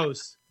just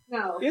gross.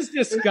 No, It's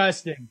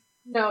disgusting.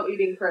 no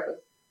eating crows.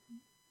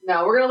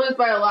 No, we're gonna lose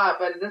by a lot,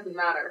 but it doesn't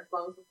matter as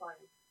long as we're playing.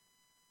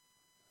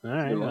 All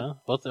right,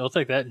 well, we'll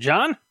take that.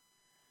 John?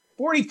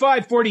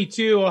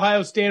 45-42,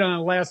 Ohio State on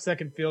a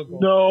last-second field goal.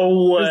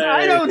 No 'Cause way.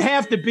 I do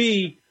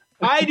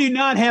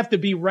not have to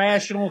be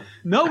rational.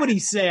 Nobody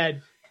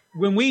said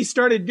when we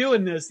started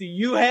doing this that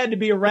you had to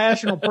be a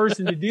rational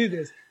person to do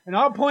this. And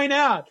I'll point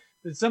out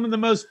that some of the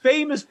most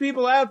famous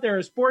people out there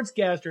as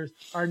sportscasters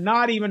are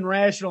not even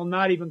rational,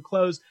 not even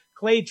close.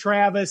 Clay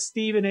Travis,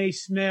 Stephen A.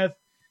 Smith,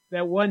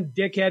 that one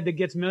dickhead that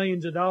gets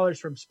millions of dollars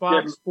from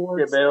Fox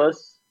Sports.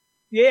 Bayless.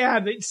 Yeah,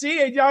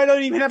 see, I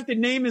don't even have to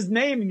name his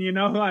name, and you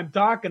know who I'm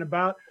talking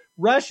about.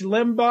 Rush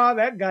Limbaugh,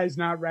 that guy's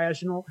not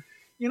rational.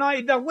 You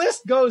know, the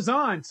list goes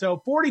on.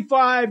 So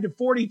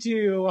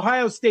 45-42,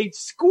 Ohio State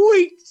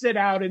squeaks it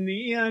out in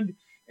the end.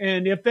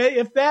 And if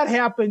that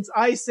happens,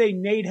 I say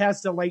Nate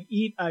has to like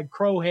eat a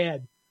crow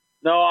head.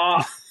 No,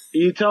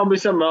 you tell me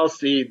something else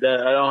to eat that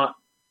I don't.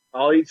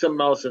 I'll eat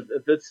something else.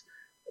 If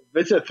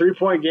it's a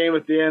 3-point game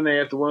at the end, they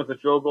have to win with a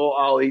field goal.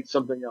 I'll eat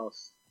something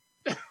else.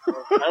 I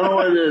don't know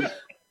what it is.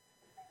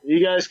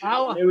 You guys,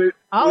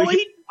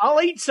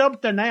 I'll eat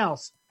something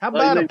else. How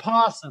about a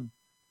possum?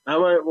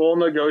 How about we'll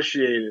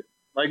negotiate it?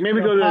 Like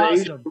maybe go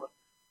to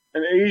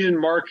an Asian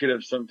market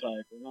of some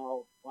type, and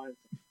I'll find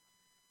something.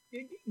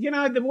 You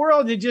know, the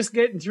world is just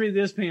getting through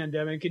this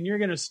pandemic, and you're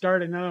going to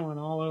start another one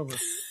all over.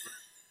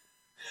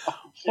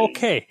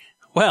 Okay,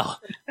 well,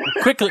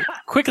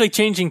 quickly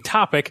changing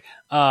topic.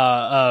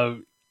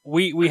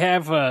 We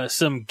have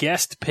some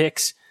guest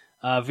picks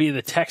via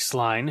the text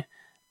line,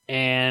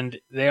 and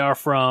they are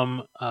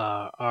from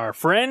our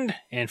friend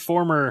and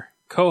former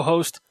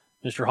co-host,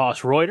 Mr.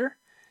 Hoss Reuter,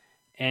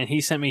 and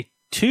he sent me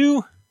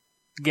 2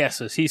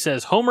 guesses. He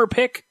says Homer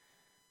pick,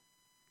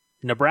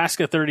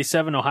 Nebraska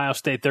 37, Ohio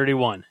State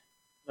 31.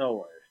 No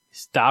way.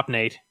 Stop,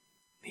 Nate.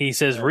 He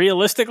says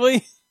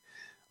realistically,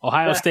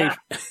 Ohio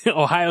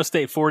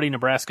State 40,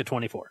 Nebraska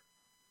 24.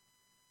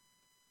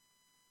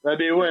 That'd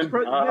be a win.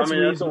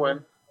 That's a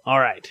win. All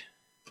right.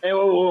 Hey,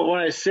 when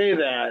I say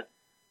that,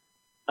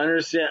 I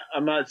understand.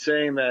 I'm not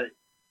saying that.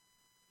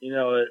 You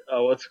know,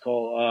 what's it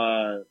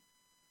called?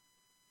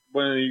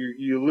 When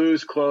you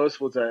lose close,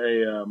 what's that?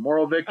 A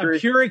moral victory? A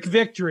Pyrrhic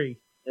victory.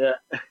 Yeah,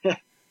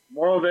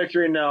 moral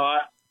victory. No,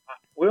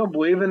 we don't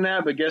believe in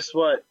that. But guess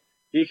what?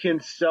 He can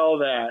sell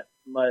that.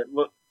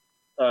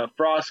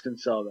 Frost can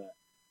sell that.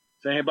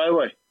 Saying, hey, by the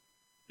way,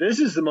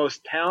 this is the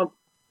most talented.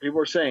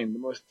 People are saying the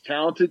most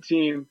talented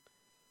team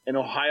in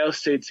Ohio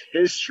State's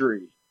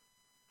history.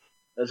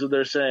 That's what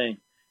they're saying.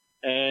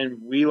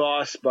 And we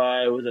lost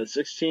by, was that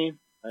 16?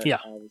 Yeah,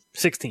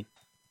 16.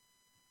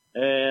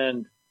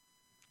 And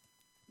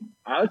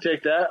I would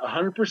take that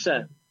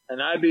 100%.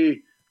 And I'd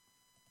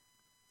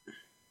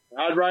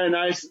write a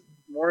nice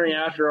morning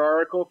after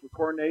article for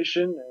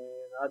Coordination, and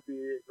I'd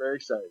be very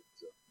excited.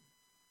 So.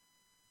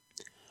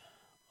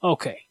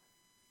 Okay.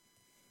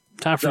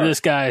 Time for this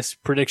guy's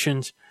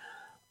predictions.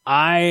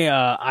 I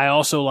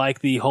also like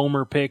the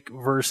Homer pick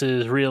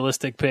versus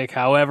realistic pick.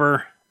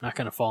 However, I'm not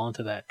going to fall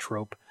into that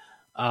trope.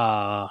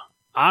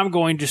 I'm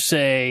going to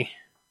say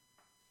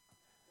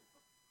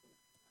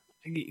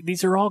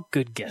these are all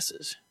good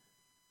guesses.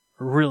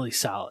 Really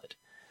solid.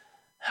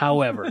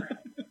 However,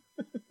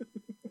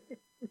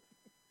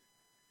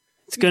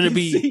 it's going to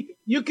be...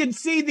 You can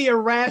see the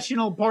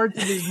irrational parts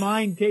of his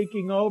mind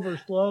taking over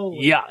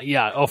slowly.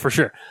 Yeah. Oh, for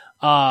sure.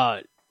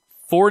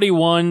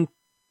 41-27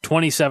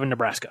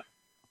 Nebraska.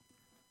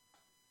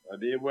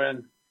 That'd be a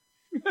win.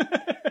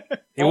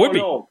 It would be.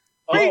 No.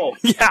 Oh.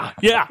 Yeah.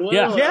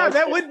 Yeah,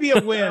 that would be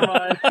a win.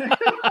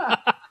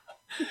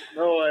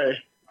 No way.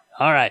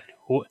 All right.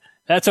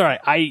 That's all right.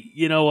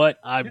 You know what?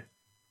 I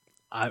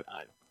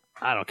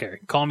don't care.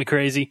 Call me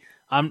crazy.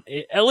 I'm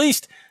at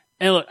least,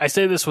 and look, I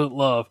say this with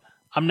love.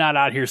 I'm not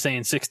out here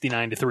saying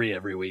 69-3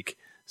 every week.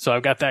 So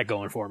I've got that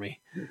going for me.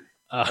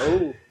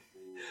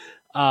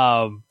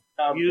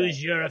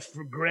 Use your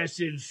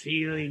progressive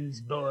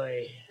feelings,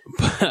 boy.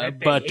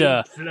 But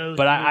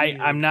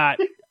I'm not.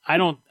 I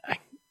don't.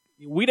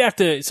 We'd have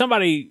to.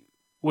 Somebody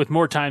with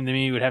more time than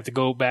me would have to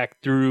go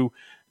back through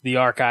the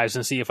archives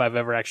and see if I've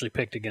ever actually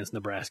picked against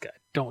Nebraska. I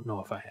don't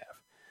know if I have.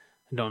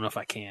 I don't know if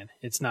I can.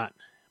 It's not.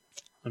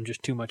 I'm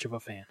just too much of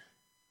a fan.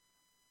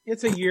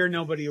 It's a year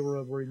nobody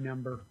will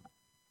remember.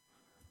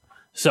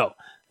 So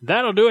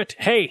that'll do it.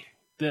 Hey,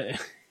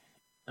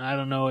 I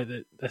don't know.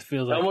 That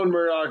feels like Elmwood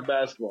Murdoch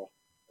basketball.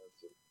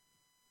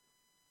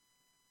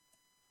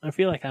 I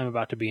feel like I'm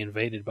about to be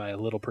invaded by a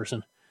little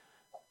person.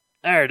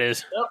 There it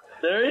is. Yep,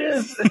 there he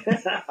is.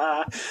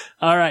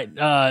 All right.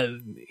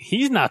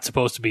 He's not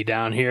supposed to be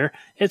down here.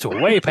 It's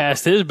way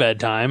past his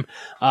bedtime.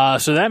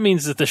 So that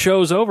means that the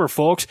show's over,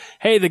 folks.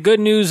 Hey, the good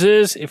news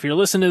is, if you're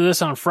listening to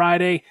this on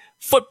Friday,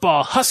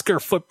 Husker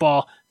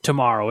football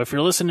tomorrow. If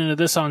you're listening to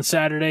this on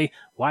Saturday,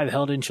 why the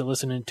hell didn't you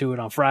listen to it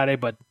on Friday?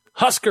 But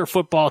Husker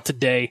football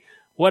today,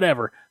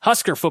 whatever.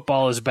 Husker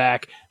football is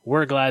back.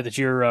 We're glad that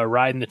you're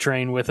riding the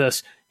train with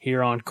us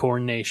here on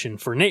Corn Nation.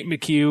 For Nate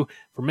McHugh,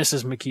 for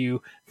Mrs. McHugh,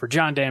 for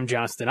John Dam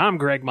Johnston, I'm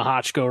Greg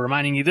Mahochko,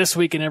 reminding you this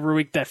week and every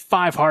week that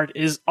 5 Heart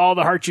is all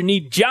the heart you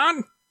need.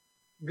 John?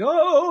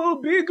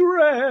 Go Big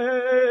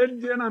Red!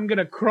 And I'm going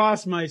to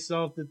cross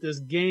myself that this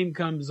game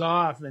comes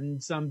off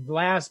and some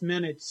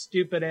last-minute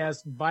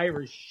stupid-ass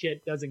virus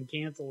shit doesn't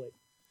cancel it.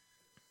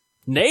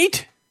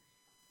 Nate?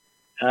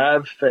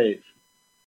 Have faith.